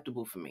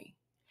acceptable for me.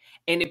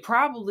 And it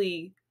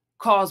probably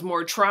caused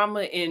more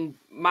trauma in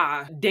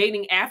my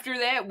dating after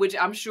that, which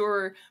I'm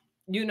sure,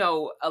 you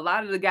know, a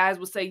lot of the guys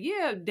would say,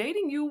 yeah,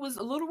 dating you was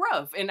a little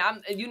rough. And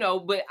I'm, you know,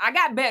 but I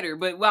got better.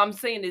 But what I'm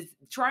saying is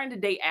trying to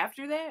date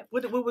after that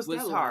what was that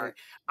hard.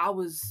 Like?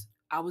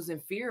 I was in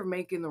fear of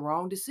making the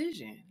wrong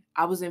decision.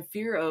 I was in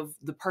fear of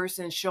the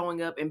person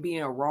showing up and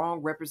being a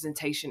wrong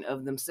representation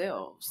of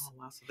themselves. Oh,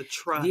 wow. So the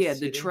trust. Yeah,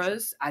 the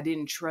trust. I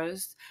didn't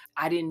trust.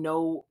 I didn't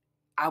know.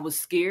 I was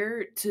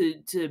scared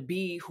to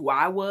be who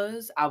I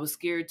was. I was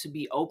scared to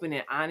be open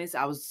and honest.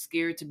 I was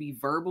scared to be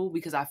verbal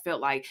because I felt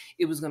like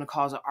it was going to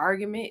cause an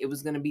argument. It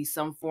was going to be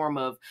some form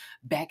of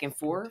back and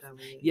forth.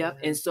 Yep.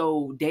 And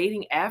so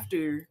dating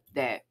after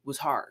that was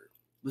hard.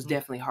 Was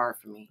definitely hard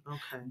for me.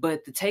 Okay.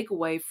 But the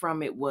takeaway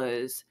from it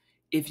was,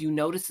 if you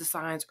notice the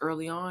signs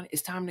early on,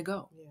 it's time to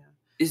go. Yeah.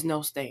 It's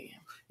no staying.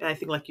 And I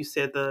think, like you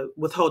said, the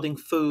withholding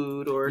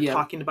food or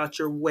talking about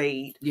your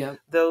weight,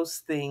 those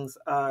things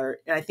are,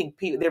 and I think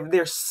people,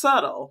 they're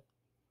subtle,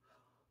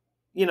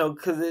 you know,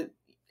 because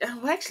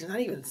actually not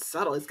even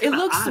subtle. It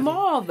looks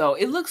small though.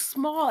 It looks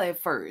small at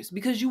first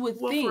because you would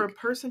think. For a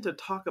person to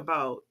talk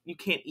about, you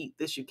can't eat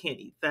this, you can't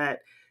eat that,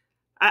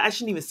 I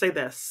shouldn't even say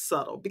that's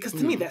subtle, because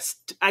to me that's,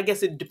 I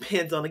guess it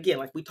depends on, again,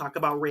 like we talk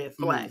about red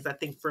flags. I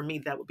think for me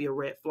that would be a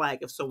red flag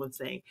if someone's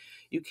saying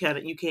you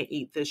can't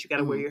eat this, you got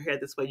to wear your hair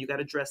this way, you got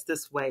to dress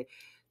this way.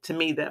 To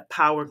me, that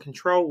power and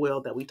control will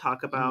that we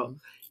talk about,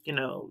 you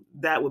know,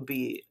 that would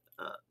be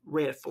a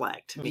red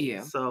flag to me.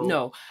 Yeah. So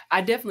no,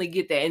 I definitely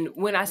get that. And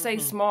when I say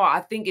small, I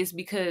think it's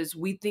because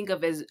we think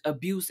of as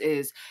abuse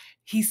as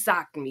he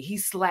socked me, he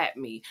slapped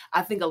me.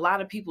 I think a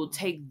lot of people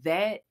take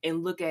that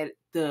and look at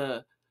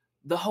the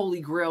holy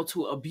grail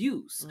to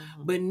abuse.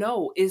 But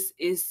no,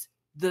 it's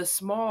the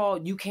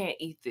small, you can't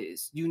eat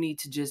this, you need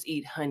to just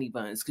eat honey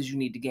buns because you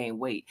need to gain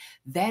weight.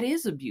 That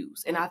is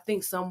abuse. And I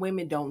think some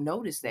women don't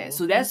notice that.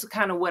 So that's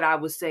kind of what I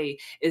would say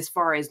as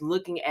far as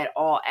looking at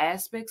all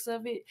aspects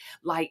of it.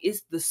 Like,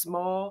 it's the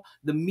small,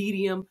 the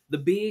medium, the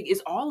big,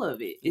 it's all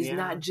of it. It's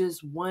not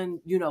just one,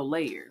 you know,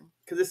 layer.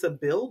 Because it's a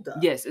buildup.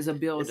 Yes, it's a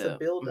buildup. It's a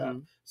buildup.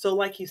 So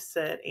like you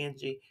said,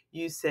 Angie,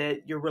 you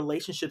said your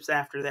relationships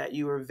after that,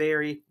 you were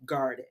very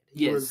guarded.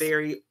 You were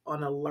very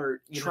on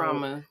alert.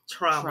 Trauma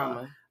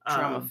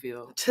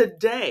filled.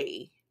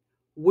 Today,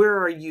 where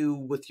are you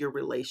with your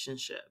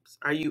relationships?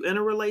 Are you in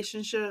a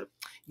relationship?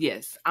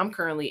 Yes, I'm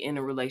currently in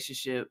a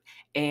relationship,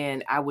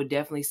 and I would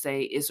definitely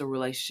say it's a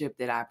relationship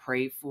that I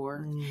prayed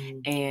for.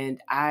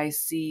 And I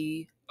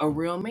see a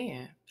real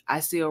man. I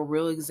see a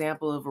real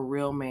example of a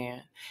real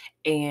man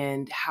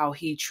and how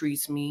he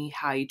treats me,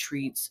 how he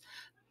treats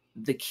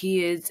the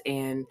kids,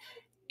 and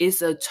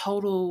it's a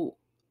total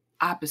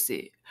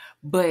opposite.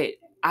 But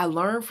I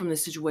learned from the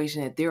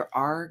situation that there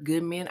are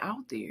good men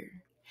out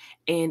there.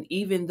 And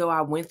even though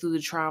I went through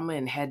the trauma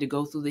and had to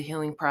go through the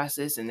healing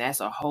process, and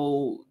that's a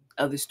whole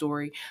other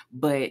story,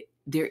 but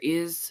there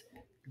is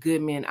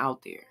good men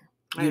out there,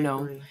 you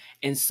know? Agree.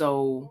 And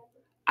so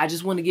I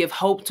just want to give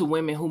hope to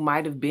women who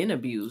might have been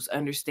abused,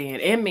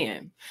 understand, and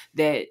men,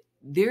 that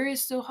there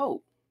is still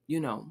hope.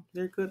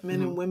 There are good men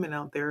Mhm. and women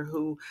out there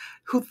who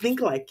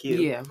think like you,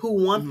 Yeah. who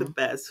want the Mhm.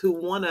 best, who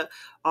want to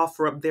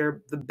offer up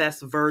the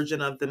best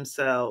version of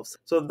themselves.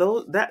 So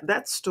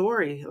that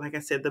story, like I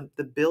said,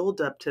 the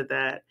build up to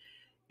that.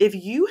 If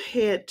you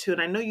had to,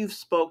 and I know you've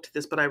spoke to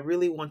this, but I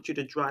really want you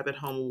to drive it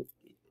home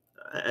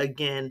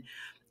again,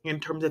 in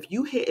terms of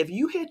if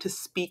you had to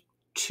speak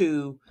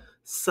to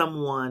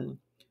someone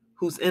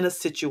who's in a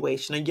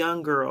situation, a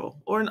young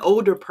girl or an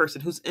older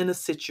person who's in a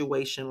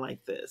situation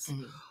like this,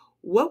 Mhm.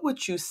 what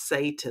would you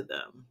say to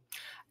them?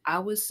 I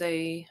would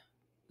say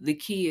the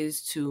key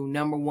is to,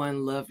 number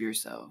one, love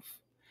yourself,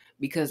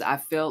 because I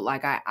felt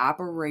like I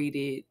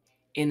operated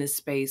in a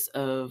space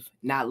of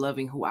not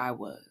loving who I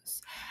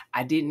was.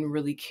 I didn't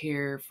really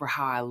care for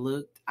how I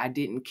looked. I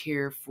didn't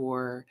care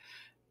for,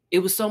 it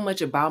was so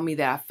much about me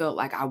that I felt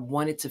like I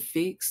wanted to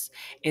fix.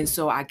 And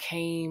so I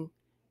came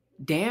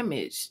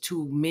damaged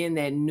to men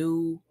that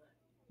knew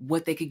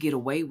what they could get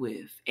away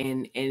with,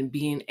 and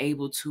being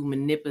able to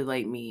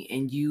manipulate me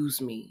and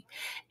use me.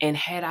 And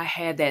had I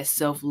had that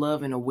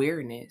self-love and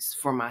awareness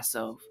for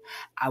myself,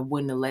 I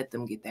wouldn't have let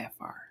them get that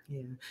far.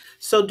 Yeah.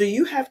 So do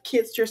you have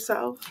kids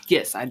yourself?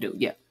 Yes, I do.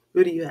 Yeah.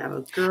 Who do you have?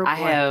 A girl? I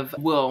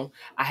Boy?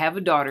 have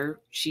a daughter.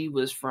 She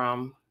was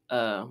from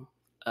a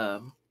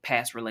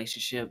past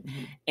relationship.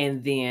 Mhm.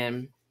 And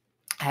then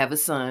I have a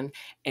son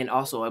and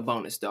also a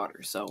bonus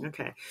daughter. So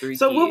Okay. 3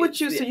 So kids. what would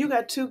you, Yeah. so you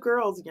got two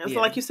girls, so Yeah.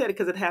 like you said,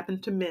 because it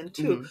happened to men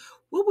too. Mhm.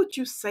 What would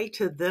you say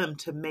to them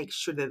to make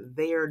sure that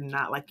they're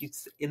not like you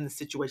in the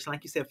situation?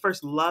 Like you said,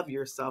 first love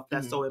yourself.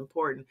 That's so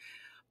important.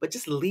 But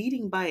just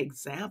leading by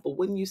example,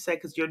 wouldn't you say?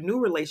 Because your new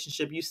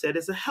relationship, you said,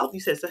 is a healthy.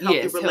 You said it's a healthy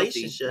Yes, healthy.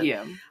 relationship.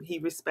 Yeah. He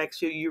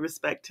respects you. You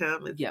respect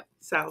him. It Yep.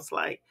 sounds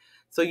like.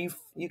 So you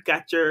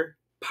got your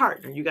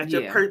partner. You got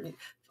your Yeah. person.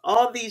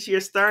 All these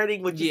years,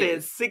 starting what you said,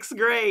 Yes. 6th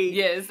grade.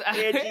 Yes.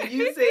 Angie,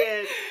 you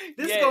said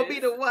this Yes. gonna be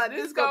the one.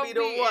 This gonna be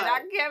the one.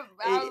 And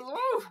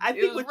I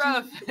think was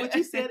rough. what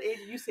you said,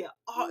 Angie, you said,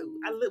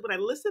 when I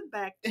listen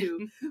back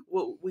to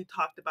what we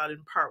talked about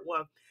in part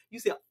 1, you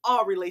said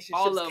all relationships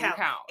all of them count.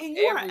 count. And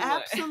you Everyone. are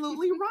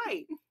absolutely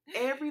right.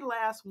 Every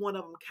last one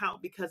of them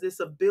count, because it's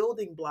a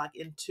building block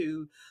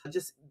into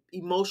just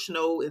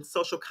emotional and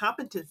social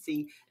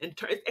competency,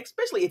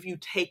 especially if you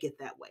take it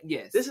that way.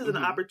 Yes. This is an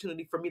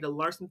opportunity for me to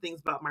learn some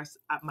things about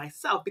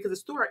myself, because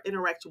it's through our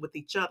interaction with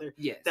each other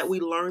that we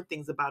learn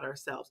things about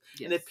ourselves.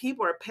 Yes. And if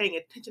people are paying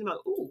attention about,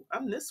 ooh,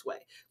 I'm this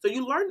way. So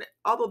you learn that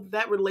although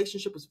that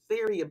relationship was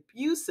very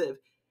abusive,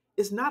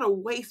 it's not a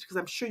waste, because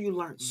I'm sure you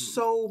learned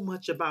so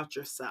much about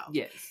yourself.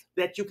 Yes.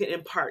 That you can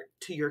impart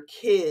to your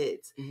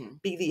kids,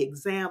 be the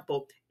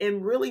example,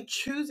 and really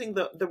choosing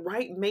the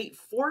right mate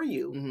for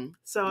you.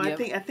 So I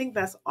think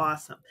that's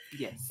awesome.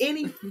 Yes.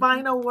 Any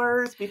final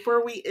words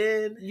before we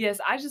end? Yes,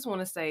 I just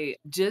want to say,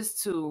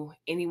 just to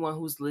anyone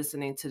who's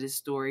listening to this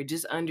story,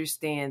 just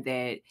understand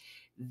that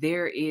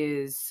there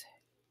is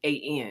an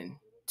end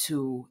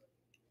to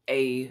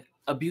a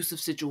abusive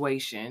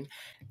situation.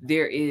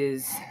 There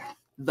is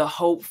the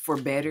hope for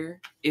better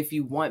if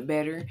you want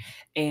better.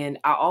 And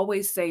I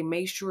always say,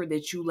 make sure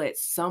that you let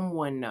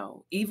someone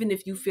know. Even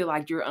if you feel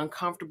like you're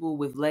uncomfortable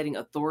with letting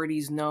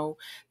authorities know,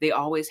 they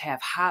always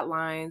have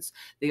hotlines.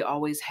 They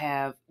always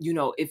have,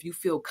 if you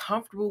feel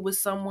comfortable with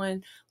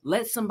someone,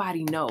 let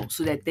somebody know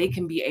so that they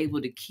can be able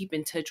to keep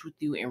in touch with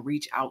you and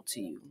reach out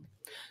to you.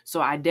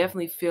 So I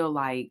definitely feel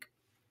like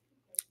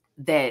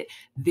that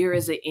there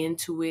is an end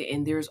to it,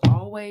 and there's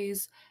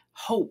always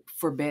hope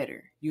for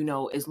better.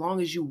 As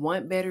long as you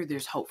want better,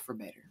 there's hope for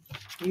better.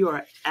 You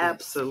are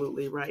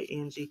absolutely right,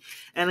 Angie.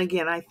 And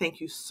again, I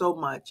thank you so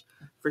much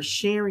for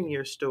sharing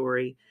your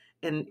story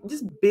and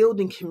just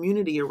building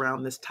community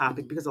around this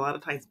topic, because a lot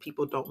of times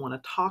people don't want to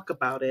talk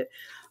about it.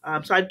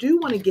 So I do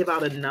want to give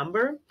out a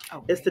number.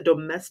 Okay. It's the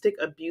Domestic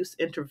Abuse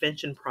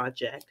Intervention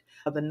Project.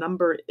 The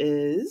number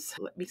is,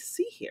 let me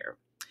see here.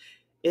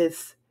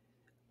 It's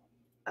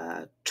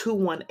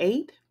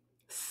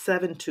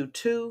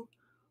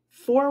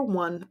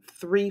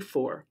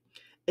 218-722-4134.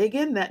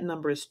 Again, that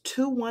number is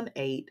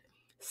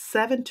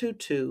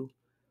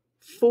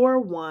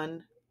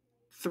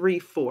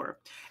 218-722-4134.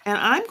 And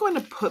I'm going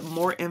to put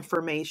more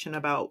information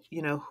about,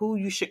 who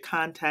you should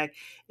contact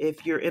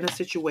if you're in a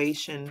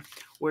situation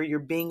where you're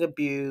being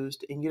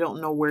abused and you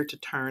don't know where to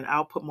turn.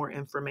 I'll put more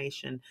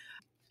information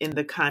in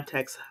the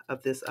context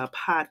of this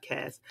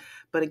podcast.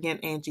 But again,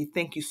 Angie,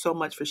 thank you so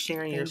much for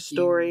sharing your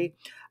story.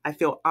 I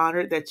feel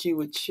honored that you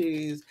would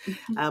choose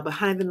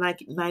Behind the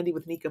 90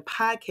 with Nika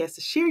podcast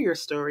to share your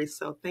story.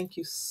 So thank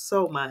you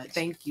so much.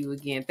 Thank you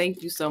again.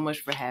 Thank you so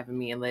much for having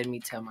me and letting me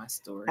tell my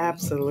story.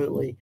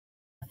 Absolutely.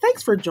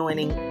 Thanks for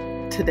joining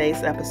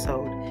today's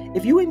episode.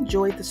 If you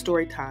enjoyed the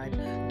story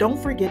time,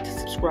 don't forget to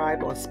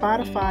subscribe on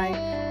Spotify,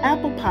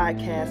 Apple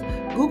Podcasts,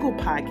 Google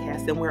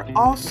Podcasts, and we're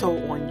also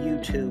on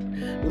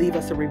YouTube. Leave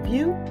us a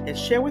review and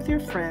share with your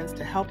friends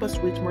to help us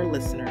reach more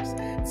listeners.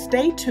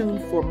 Stay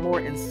tuned for more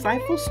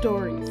insightful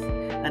stories.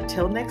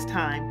 Until next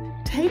time,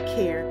 take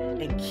care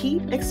and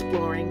keep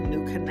exploring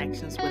new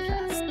connections with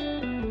us.